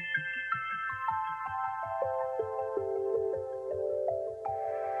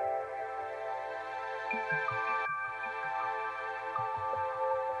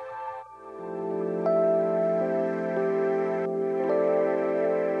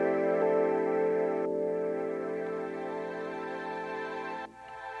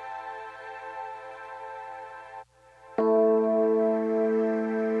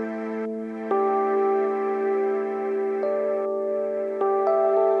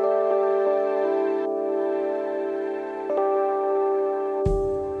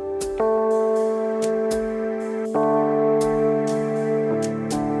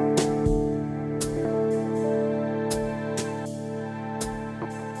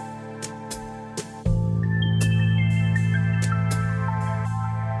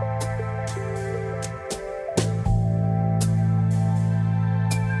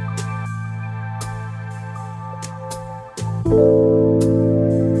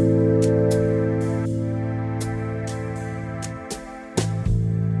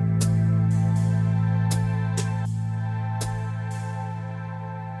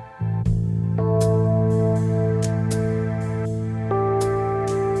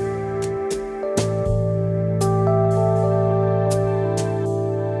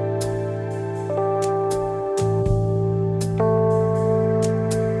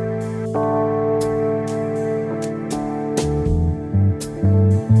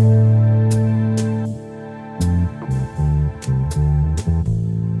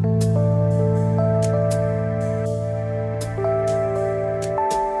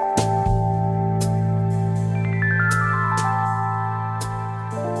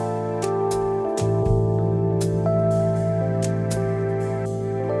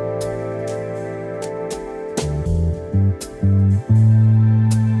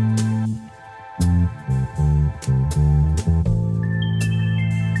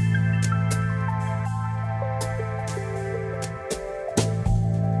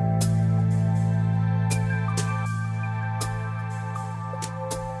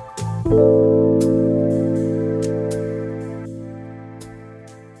 you.